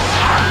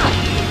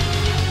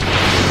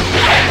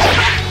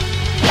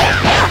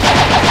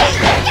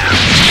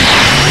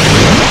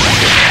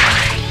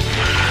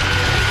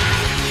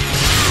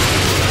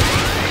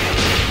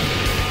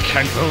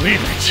 Can't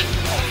believe it!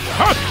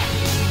 Huh?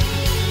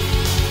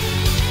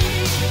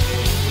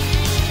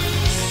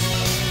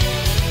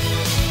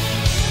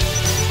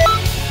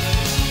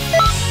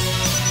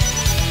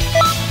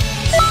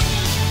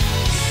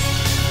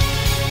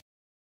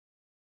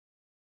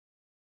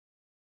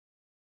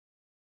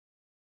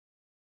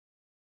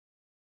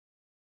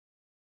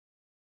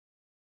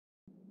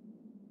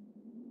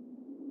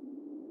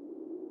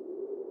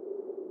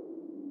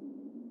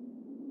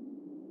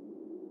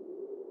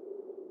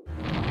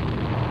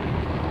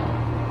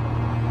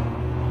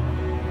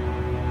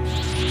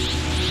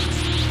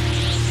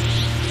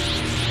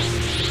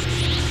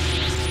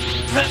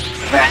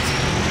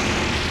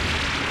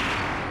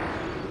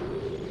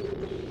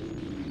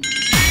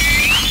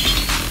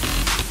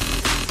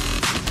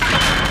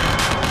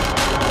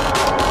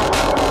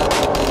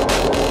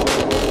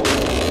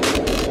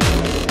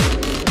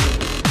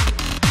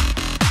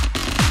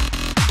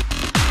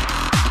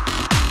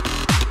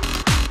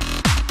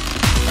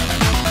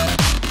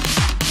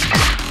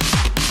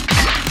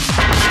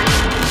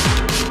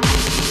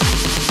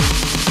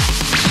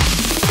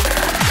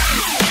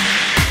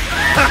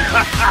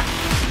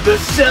 The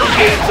Cell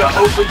games are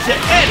open to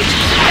any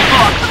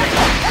object.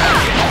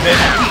 Then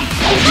we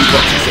will be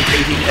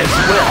participating as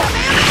well.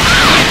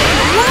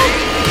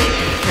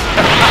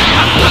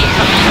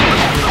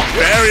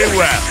 Very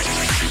well.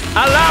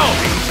 Allow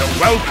me to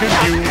welcome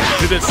you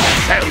to the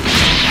Cell.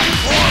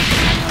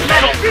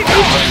 Metal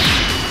Cooler!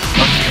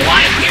 But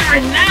why here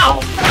and now?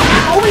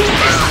 Always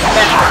this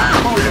Metal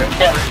Cooler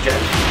character.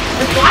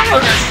 And why are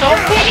there so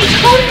many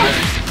coolers?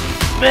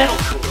 Metal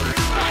Cooler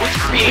was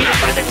created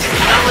by the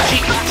technology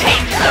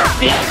contained in the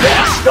Big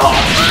Bang Star.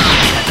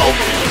 And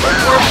opening a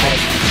wormhole,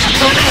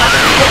 something on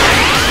the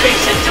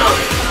space and time.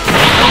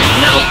 Those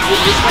metal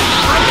coolers went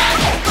through,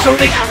 so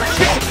they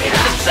participated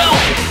in Cell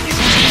games.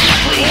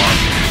 Please,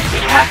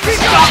 we have to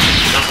stop it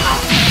somehow.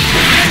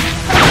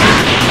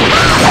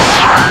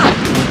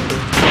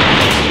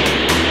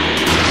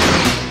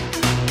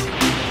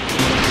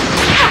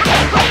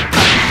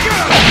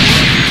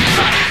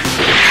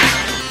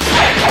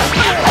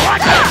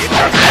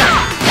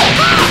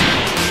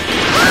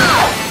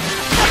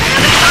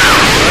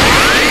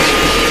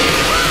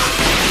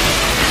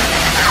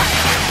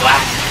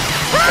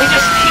 They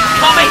just keep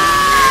coming!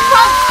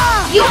 Well,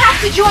 you have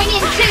to join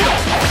in too!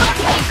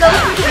 If you go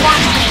through the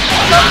one,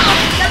 those of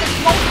the others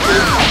won't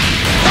see you.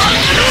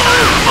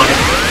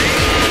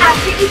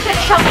 After you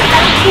finish off the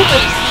metal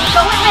coolers,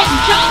 go ahead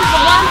and jump through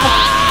the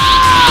wormhole.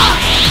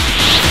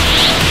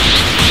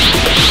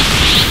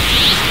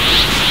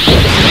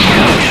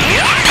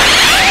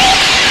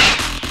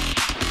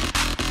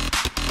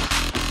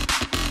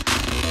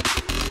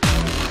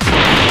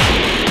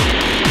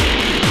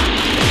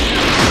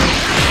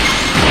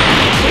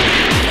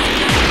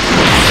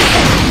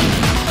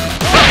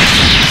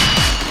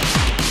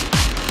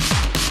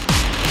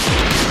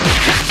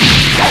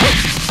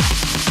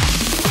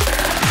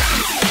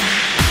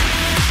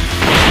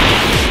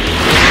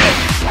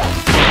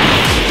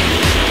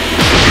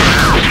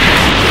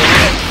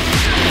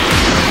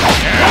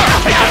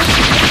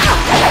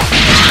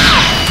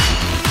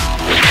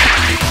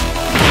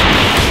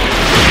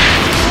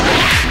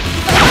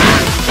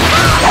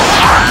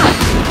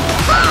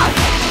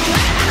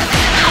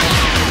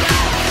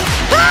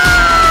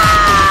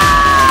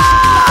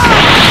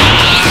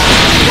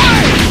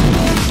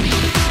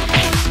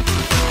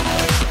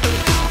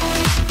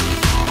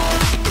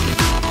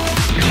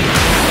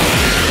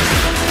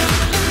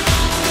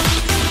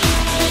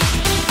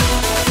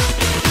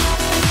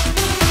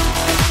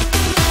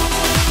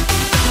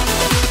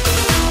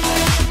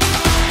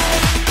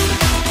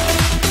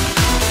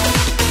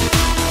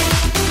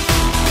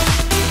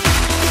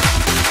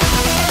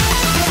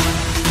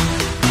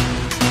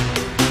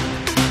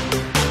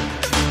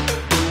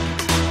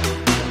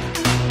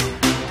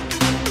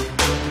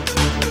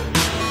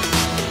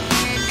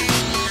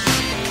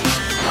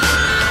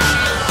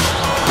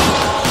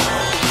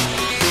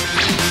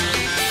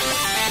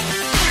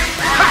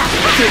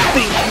 To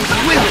think you'd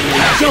willingly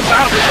jump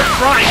out of the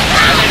frying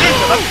pan and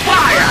into the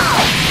fire!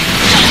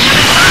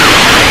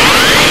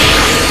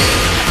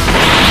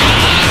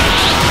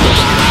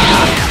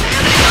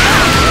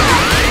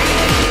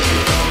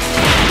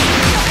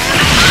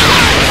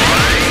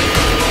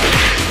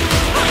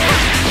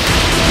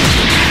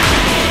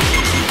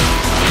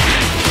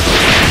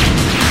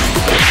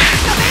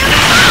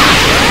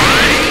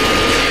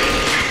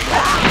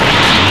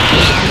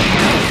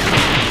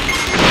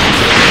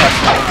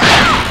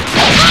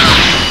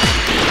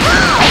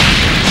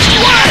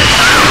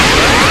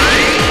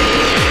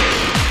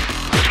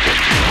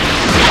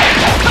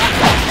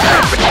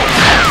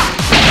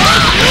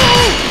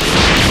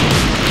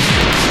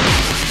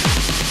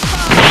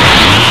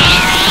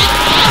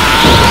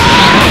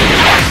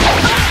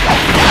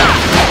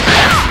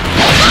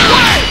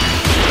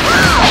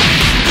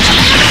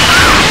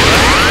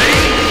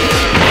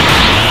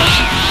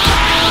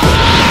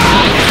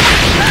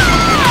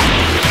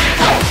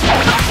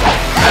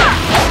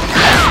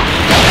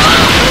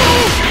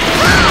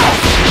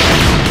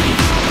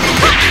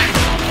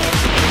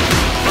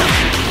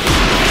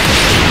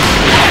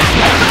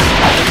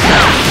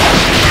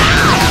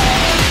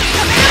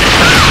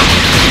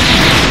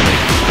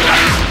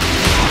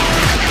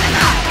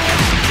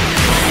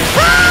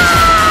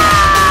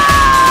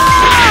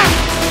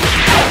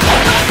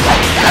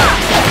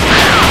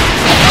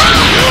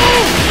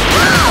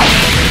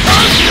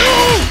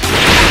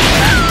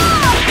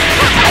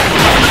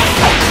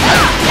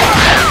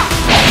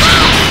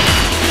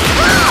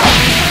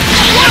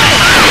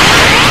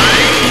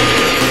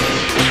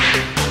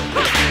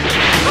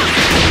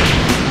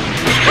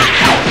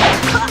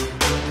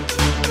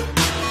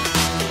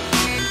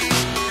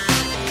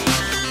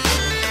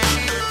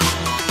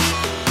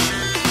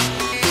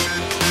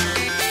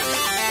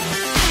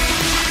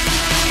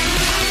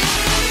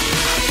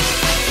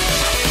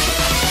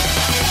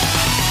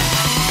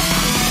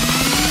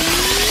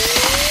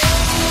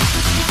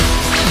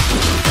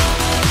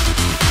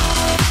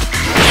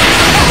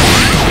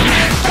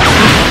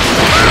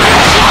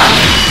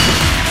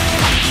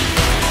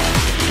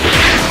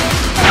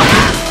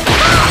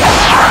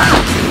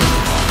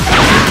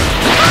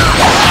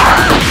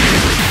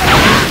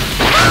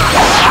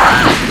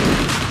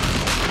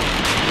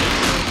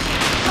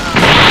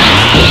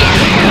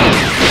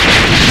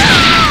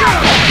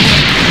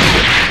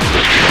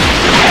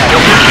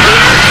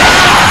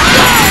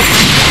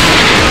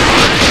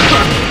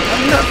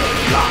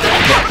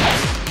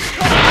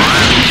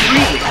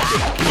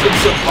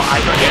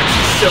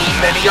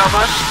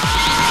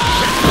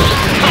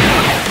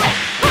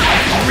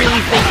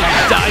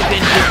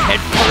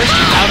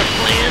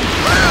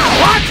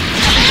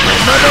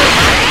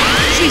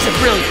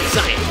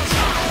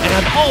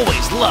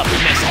 love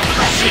messing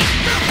with machines.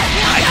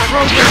 I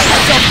programmed the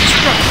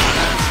self-destruct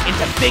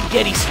into Big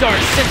Daddy Star's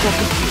central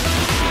computer.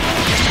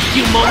 In just a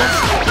few moments,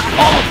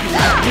 all of you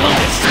will blow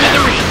to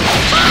smithereens.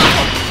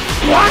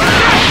 What?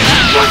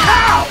 Look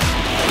out!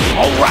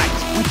 Alright,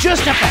 we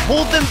just have to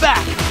hold them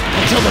back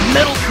until the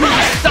metal crews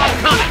stop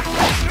coming.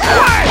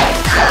 Wait!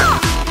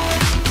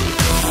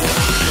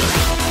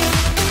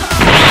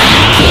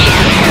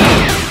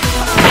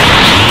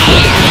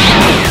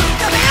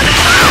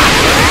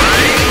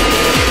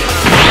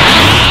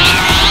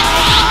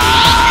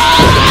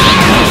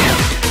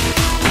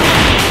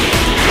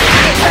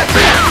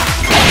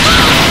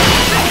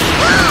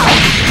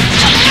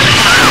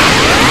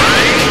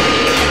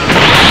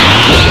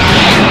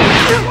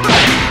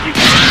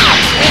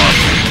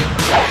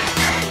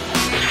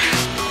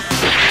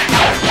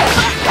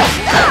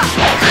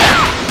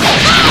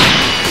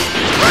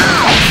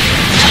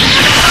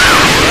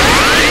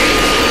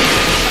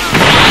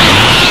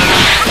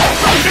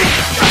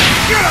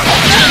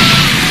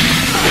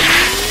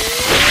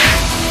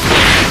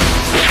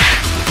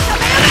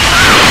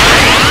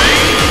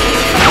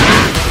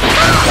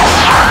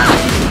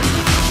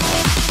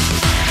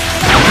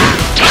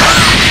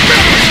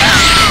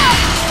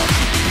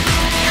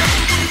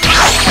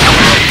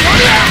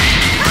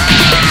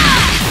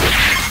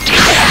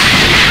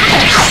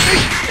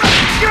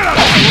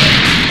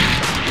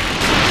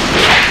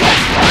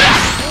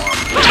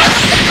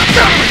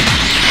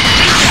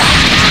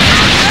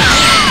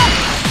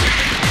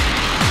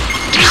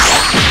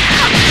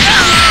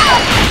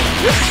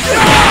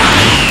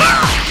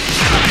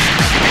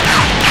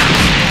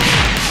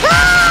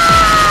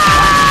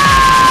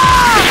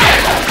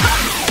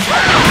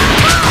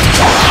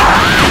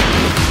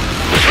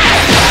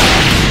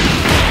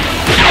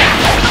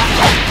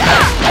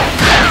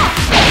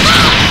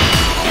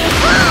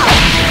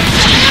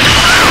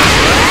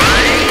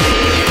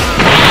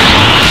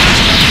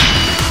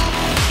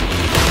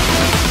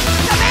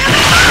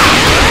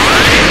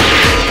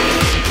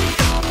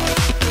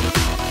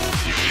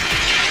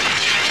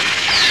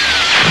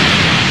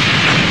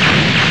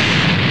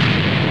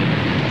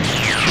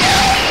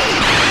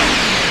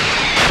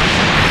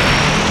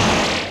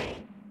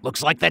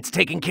 Looks like that's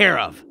taken care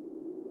of.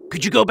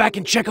 Could you go back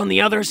and check on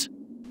the others?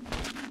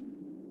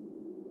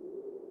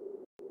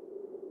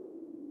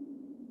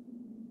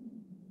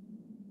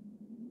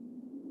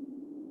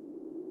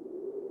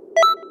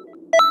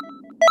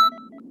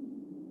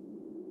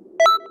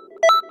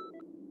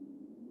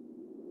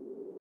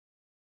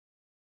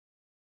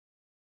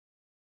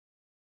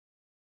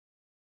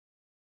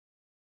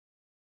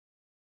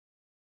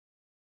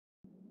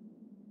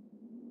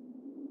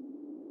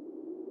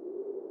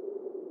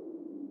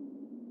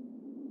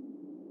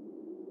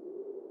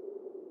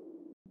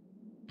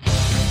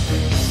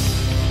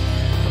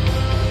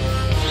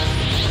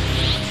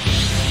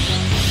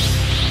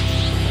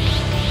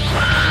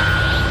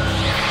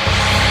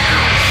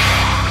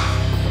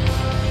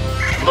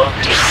 Look,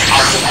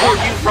 I'll support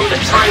you from the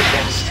time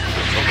test,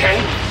 okay?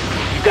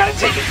 You gotta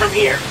take it from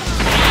here.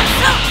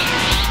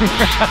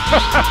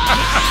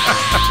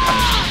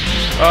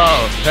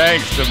 Oh,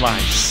 thanks to my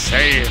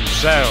Saiyan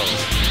cells,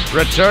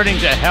 returning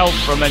to health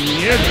from a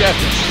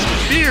near-death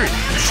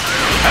experience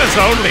has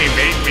only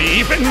made me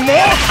even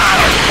more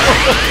powerful.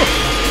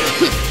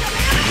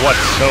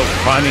 What's so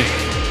funny?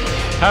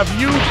 Have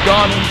you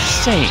gone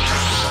insane?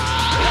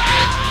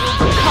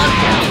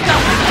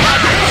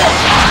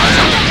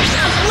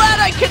 I'm glad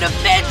I can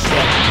avenge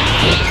him!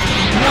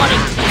 Wanting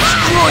to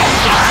destroy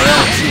the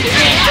world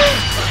today!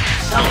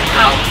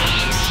 Somehow,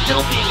 he's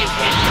still being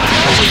avenged by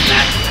going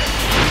back.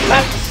 You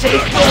have to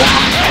save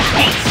Gohan and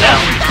beat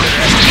Cell.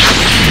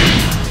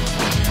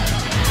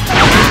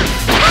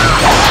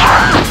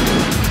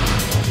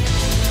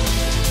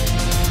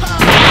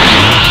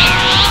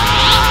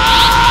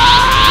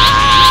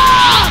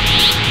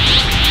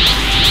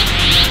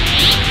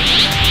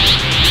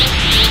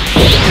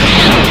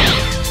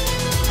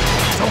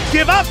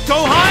 Give up,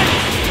 Gohan!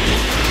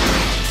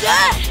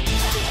 Dad!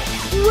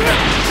 Where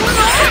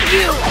are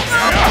you?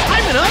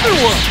 I'm in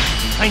Otherworld!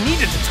 I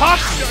needed to talk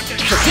to you,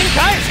 so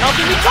Tenkai is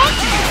helping me talk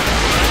to you!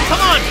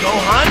 Come on,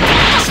 Gohan!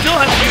 You still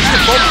haven't used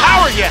your full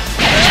power yet!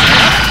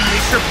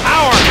 Increase your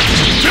power!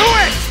 Do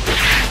it!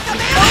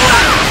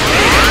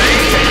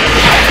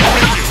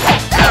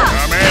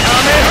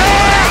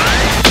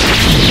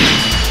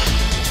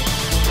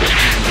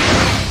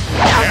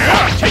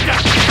 Take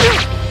that!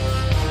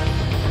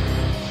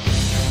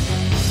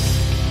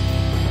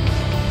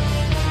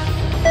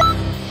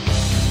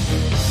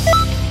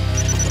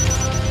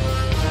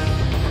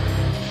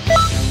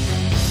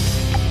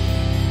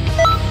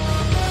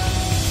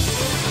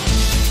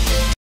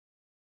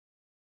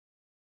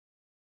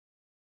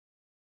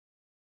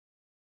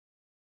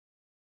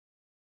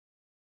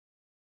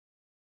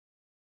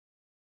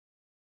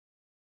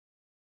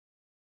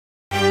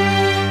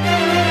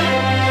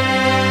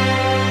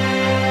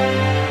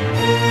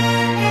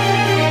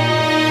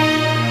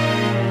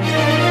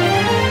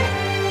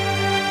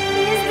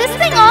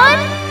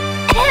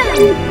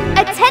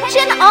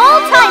 Attention all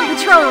time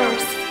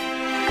controllers!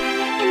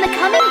 In In the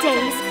coming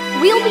days,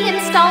 we'll be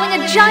installing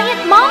a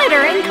giant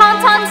monitor in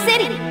Canton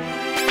City.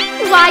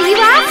 Why, you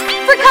ask?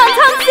 For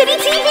Canton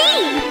City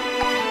TV!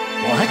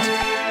 What?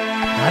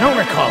 I don't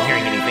recall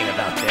hearing anything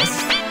about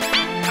this.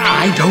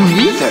 I don't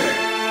either.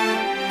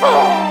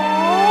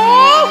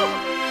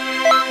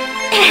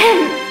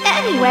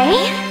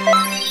 Anyway,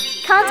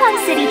 Canton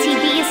City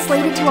TV is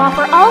slated to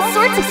offer all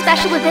sorts of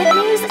special event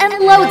news and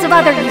loads of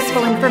other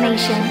useful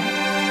information.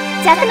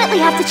 Definitely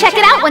have to check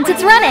it out once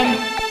it's running.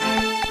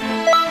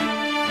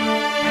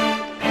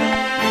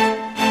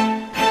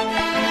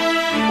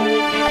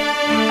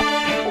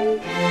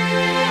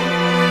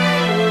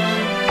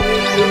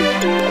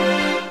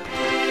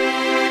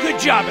 Good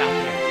job out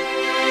there.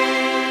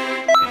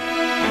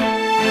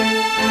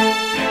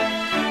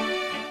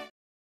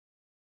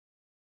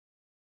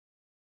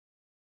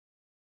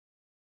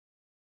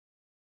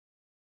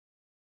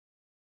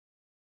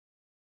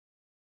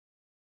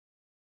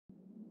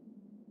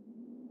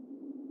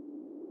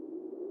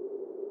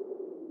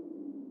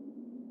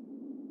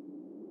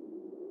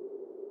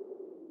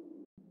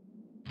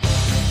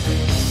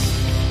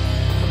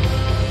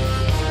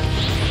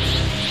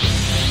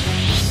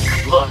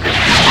 Look,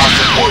 I'll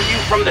support you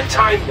from the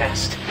time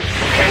nest,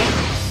 okay?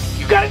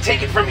 You gotta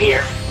take it from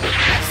here.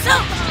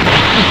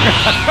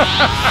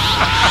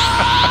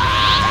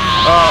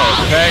 Oh,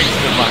 thanks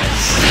to my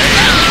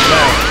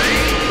self.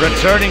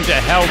 Returning to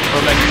health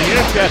from a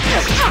near-death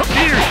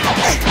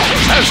experience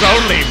has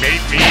only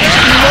made me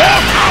even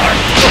more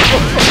powerful.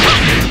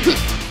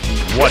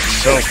 What's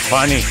so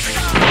funny?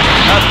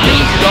 Have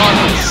things gone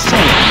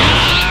insane?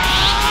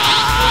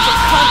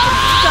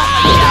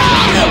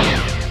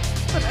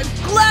 But I'm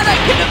glad I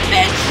can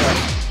avenge her.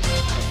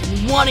 I've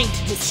been wanting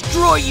to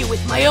destroy you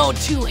with my own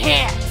two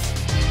hands.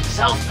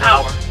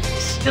 Self-power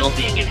is still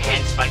being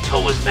enhanced by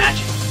Towa's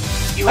magic.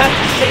 You have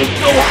to save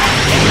Towa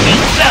and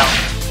beat Self.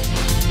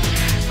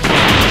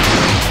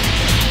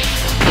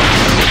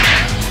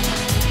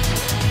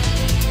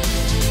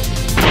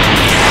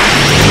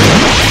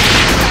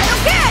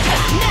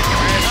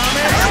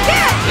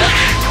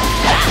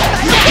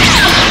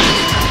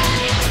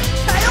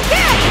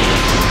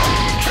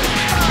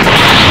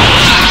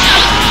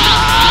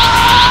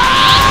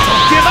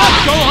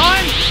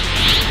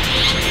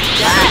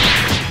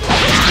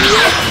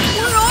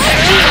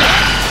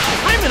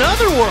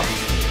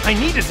 I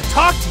needed to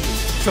talk to you,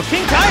 so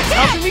Tenkaichi is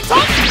helping me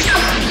talk to you.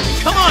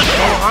 Come on,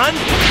 Gohan. You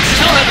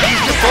still haven't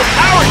used your full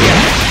power yet.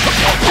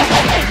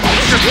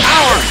 Use your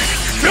power.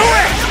 Do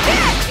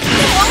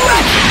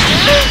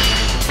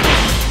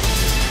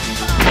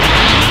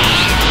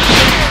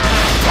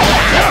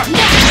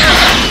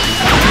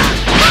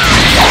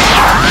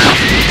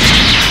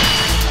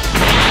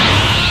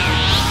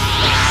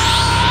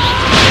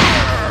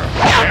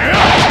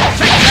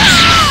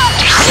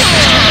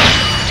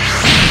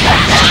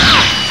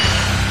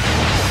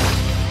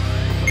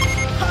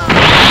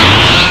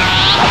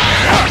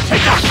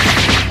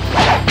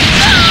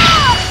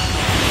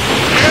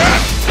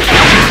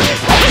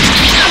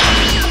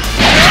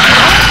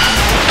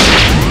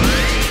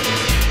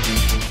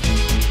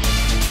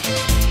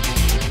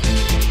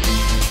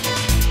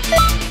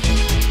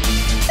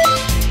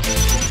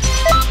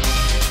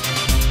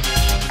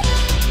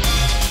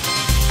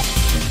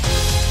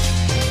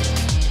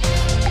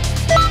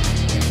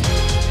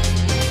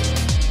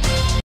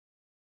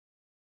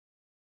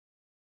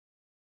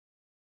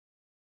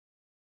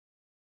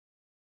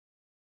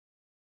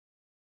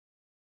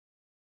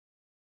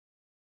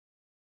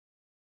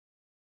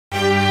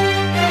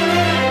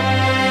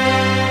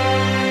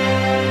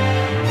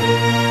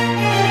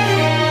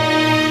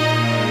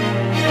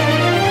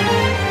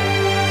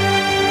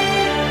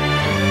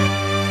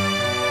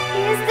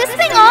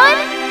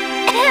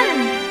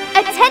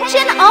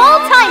Attention all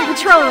time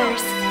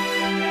patrollers!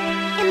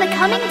 In the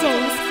coming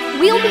days,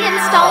 we'll be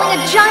installing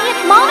a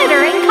giant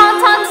monitor in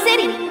Canton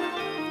City.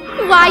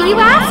 Why, you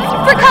ask?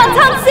 For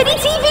Canton City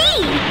TV!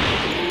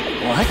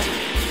 What?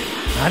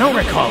 I don't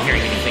recall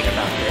hearing anything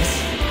about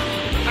this.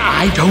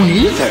 I don't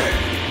either.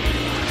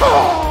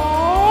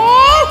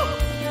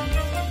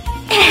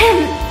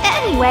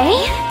 Anyway,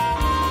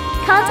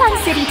 Canton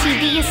City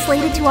TV is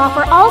slated to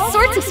offer all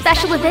sorts of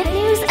special event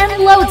news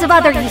and loads of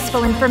other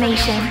useful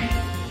information.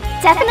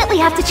 Definitely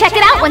have to check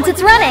it out once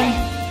it's running.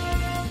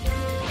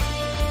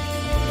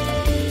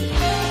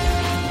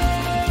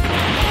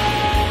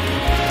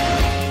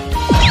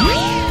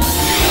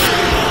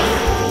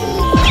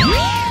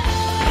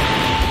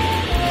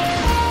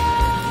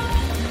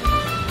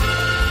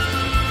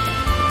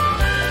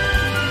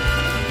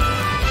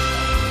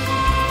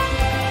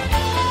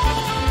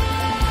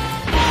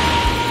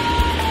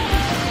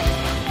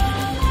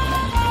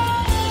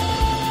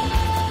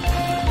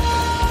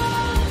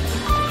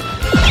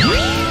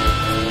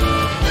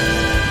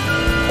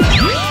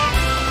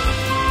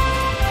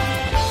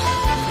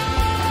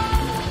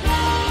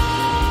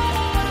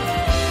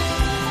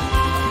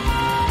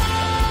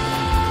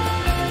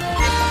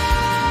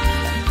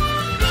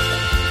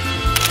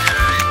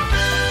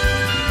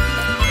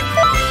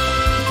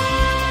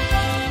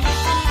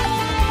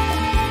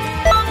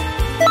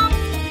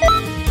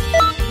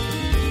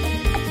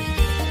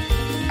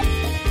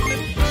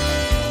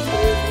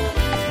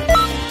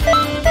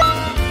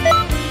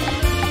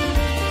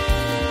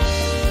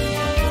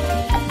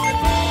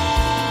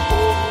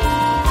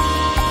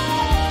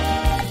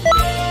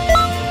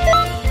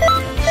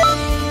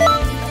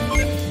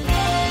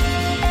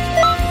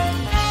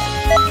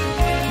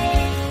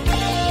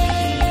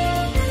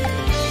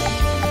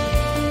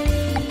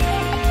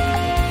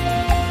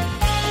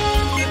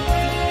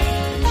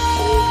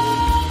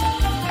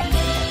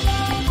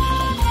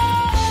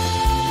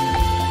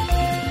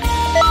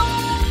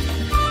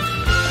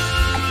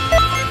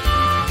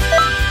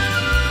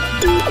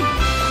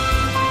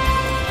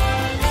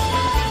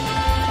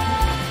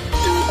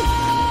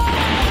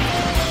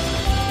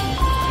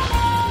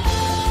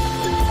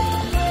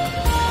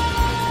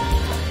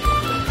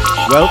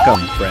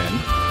 Welcome, friend.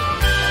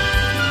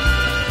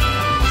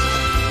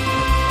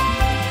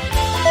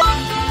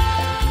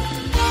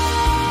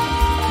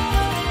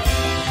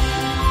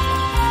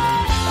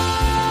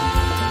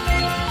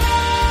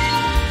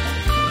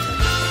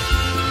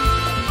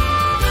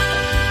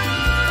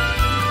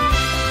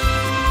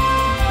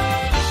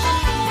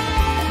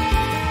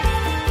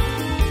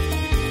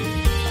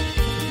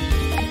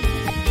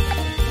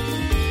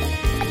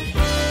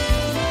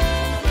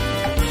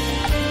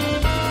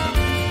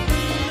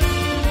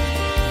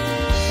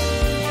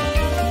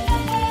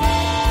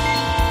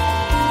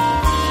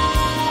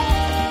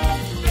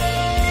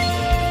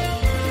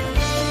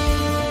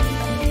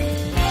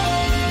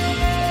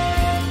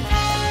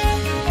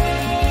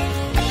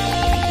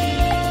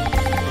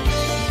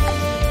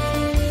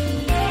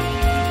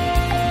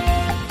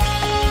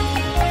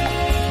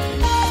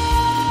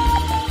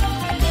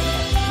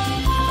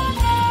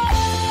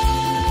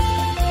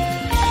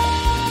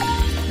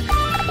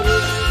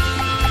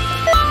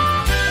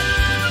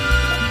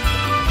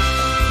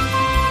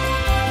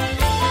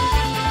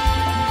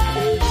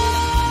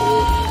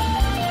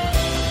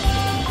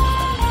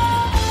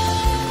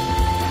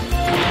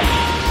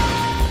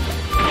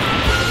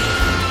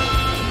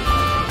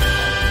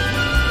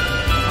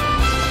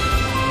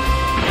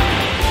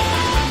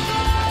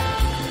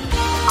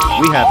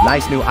 We have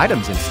nice new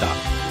items in stock.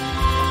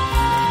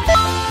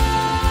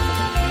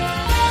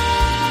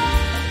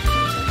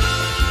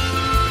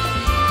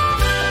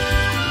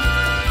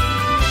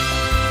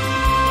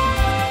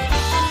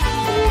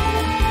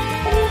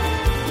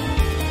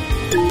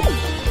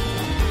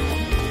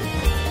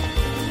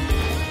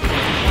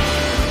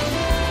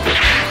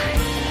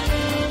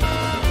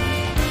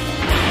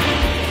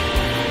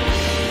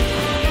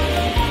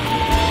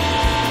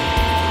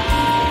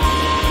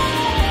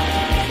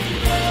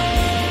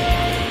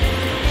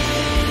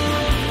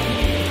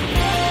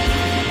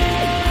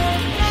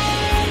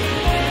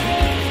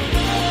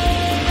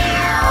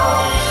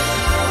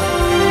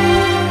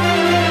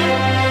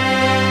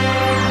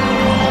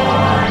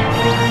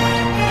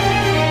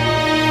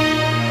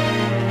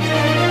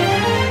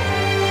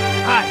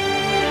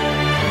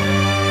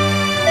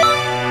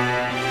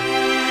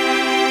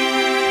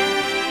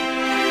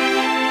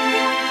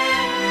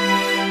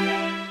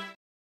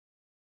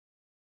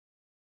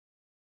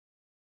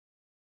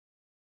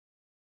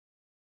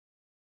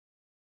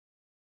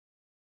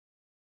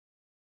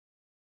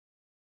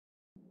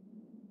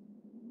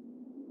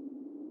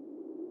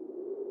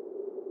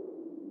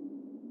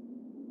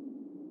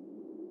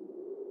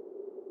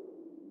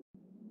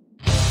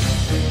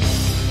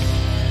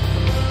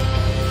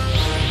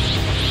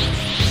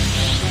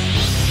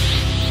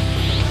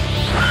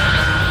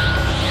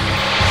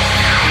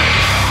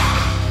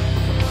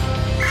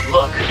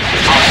 Look,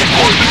 I'll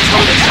support you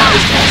from the side.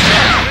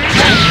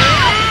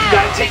 You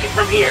gotta take it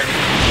from here.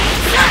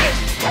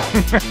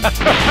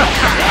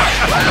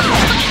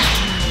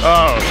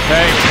 Oh,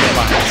 thanks for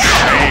my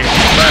same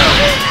spell.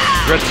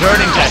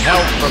 Returning to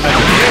help from a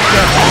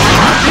near-death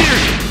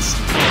experience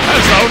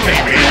has only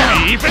made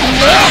me even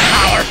more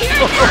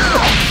powerful.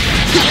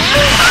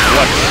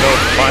 What's so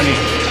funny?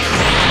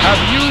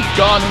 Have you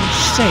gone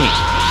insane?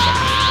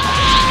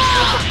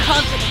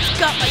 Confidence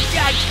got my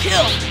dad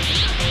killed,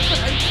 but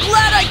I'm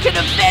glad I can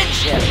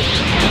avenge him.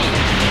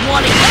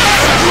 Want to get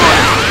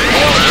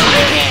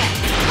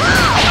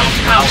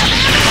How?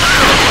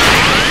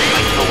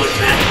 What was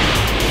that?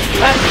 You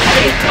have to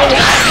say it to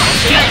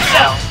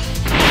yourself.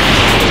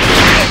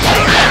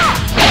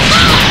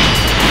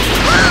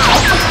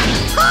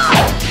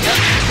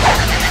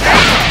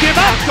 Give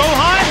up,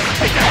 Gohan!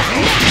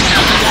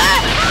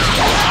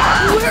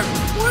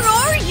 Where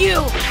are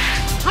you?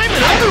 I'm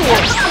in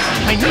Underworld!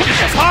 I needed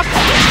to talk to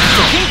you,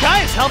 so King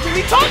Kai is helping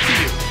me talk to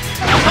you!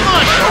 Come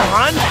on,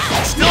 Gohan!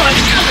 You still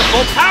haven't used your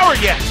full power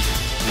yet!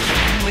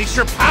 Unleash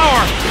your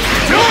power!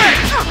 Do it!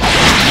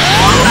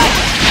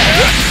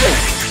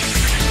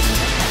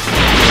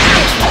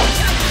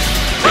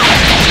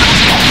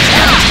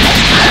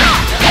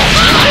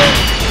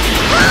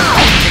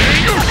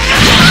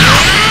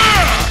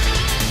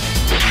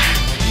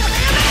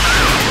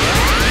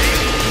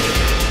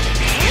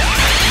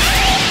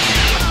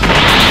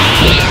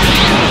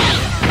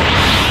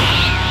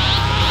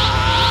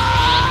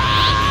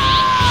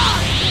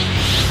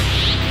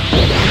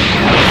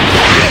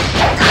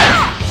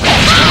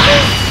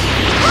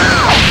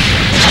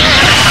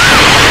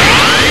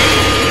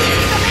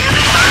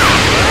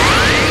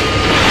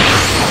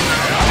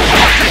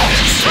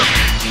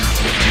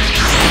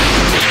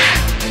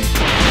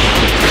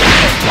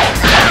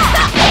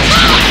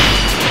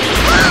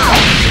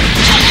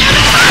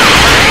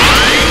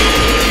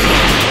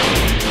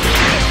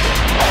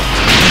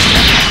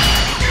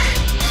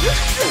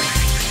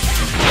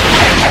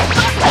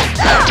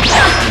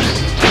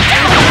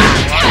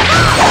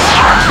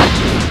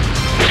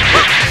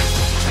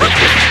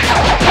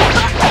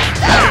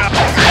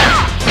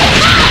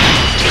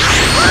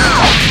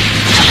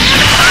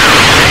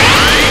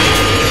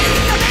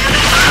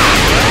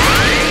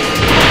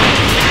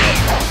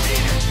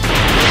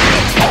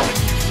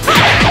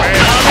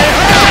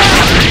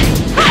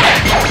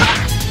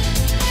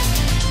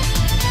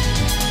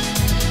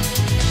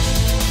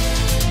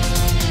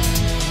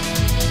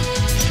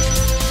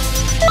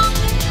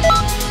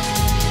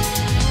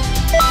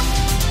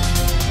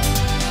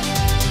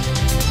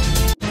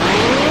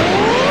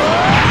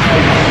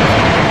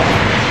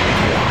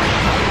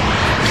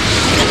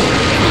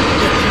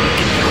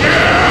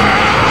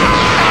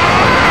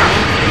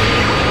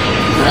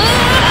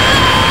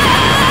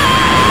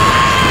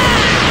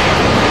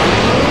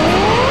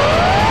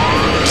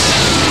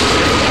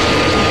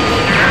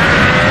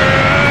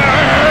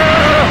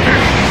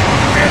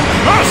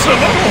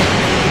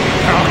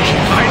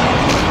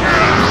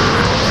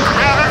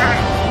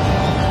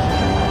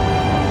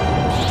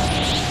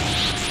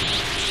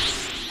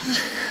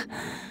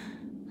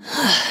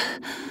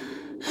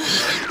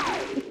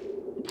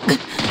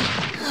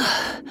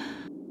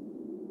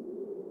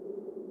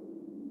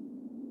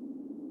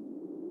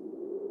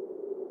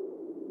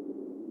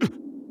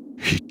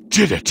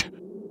 did it!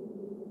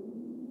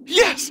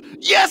 Yes!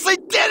 Yes, I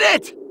did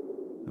it!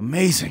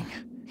 Amazing.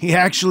 He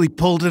actually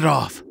pulled it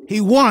off.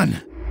 He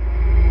won!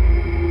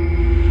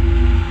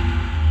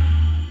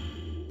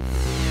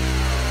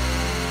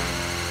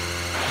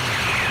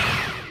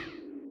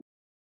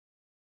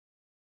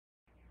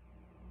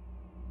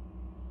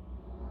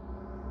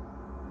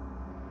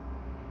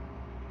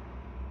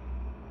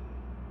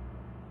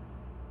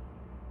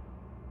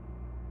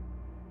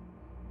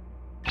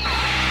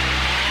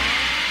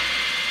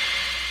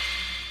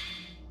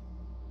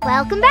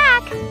 Welcome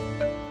back!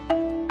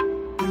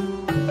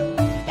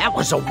 That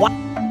was a what?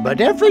 But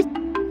every...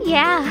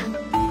 Yeah.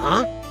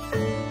 Huh?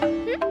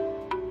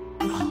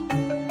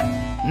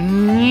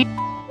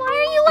 Why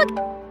are you looking?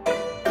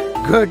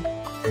 Good.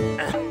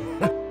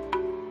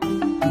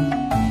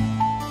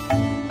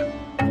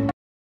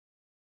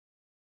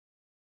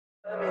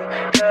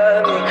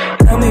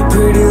 Tell me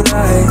pretty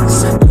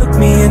lies, look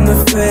me in the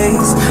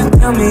face.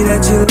 Tell me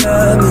that you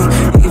love me,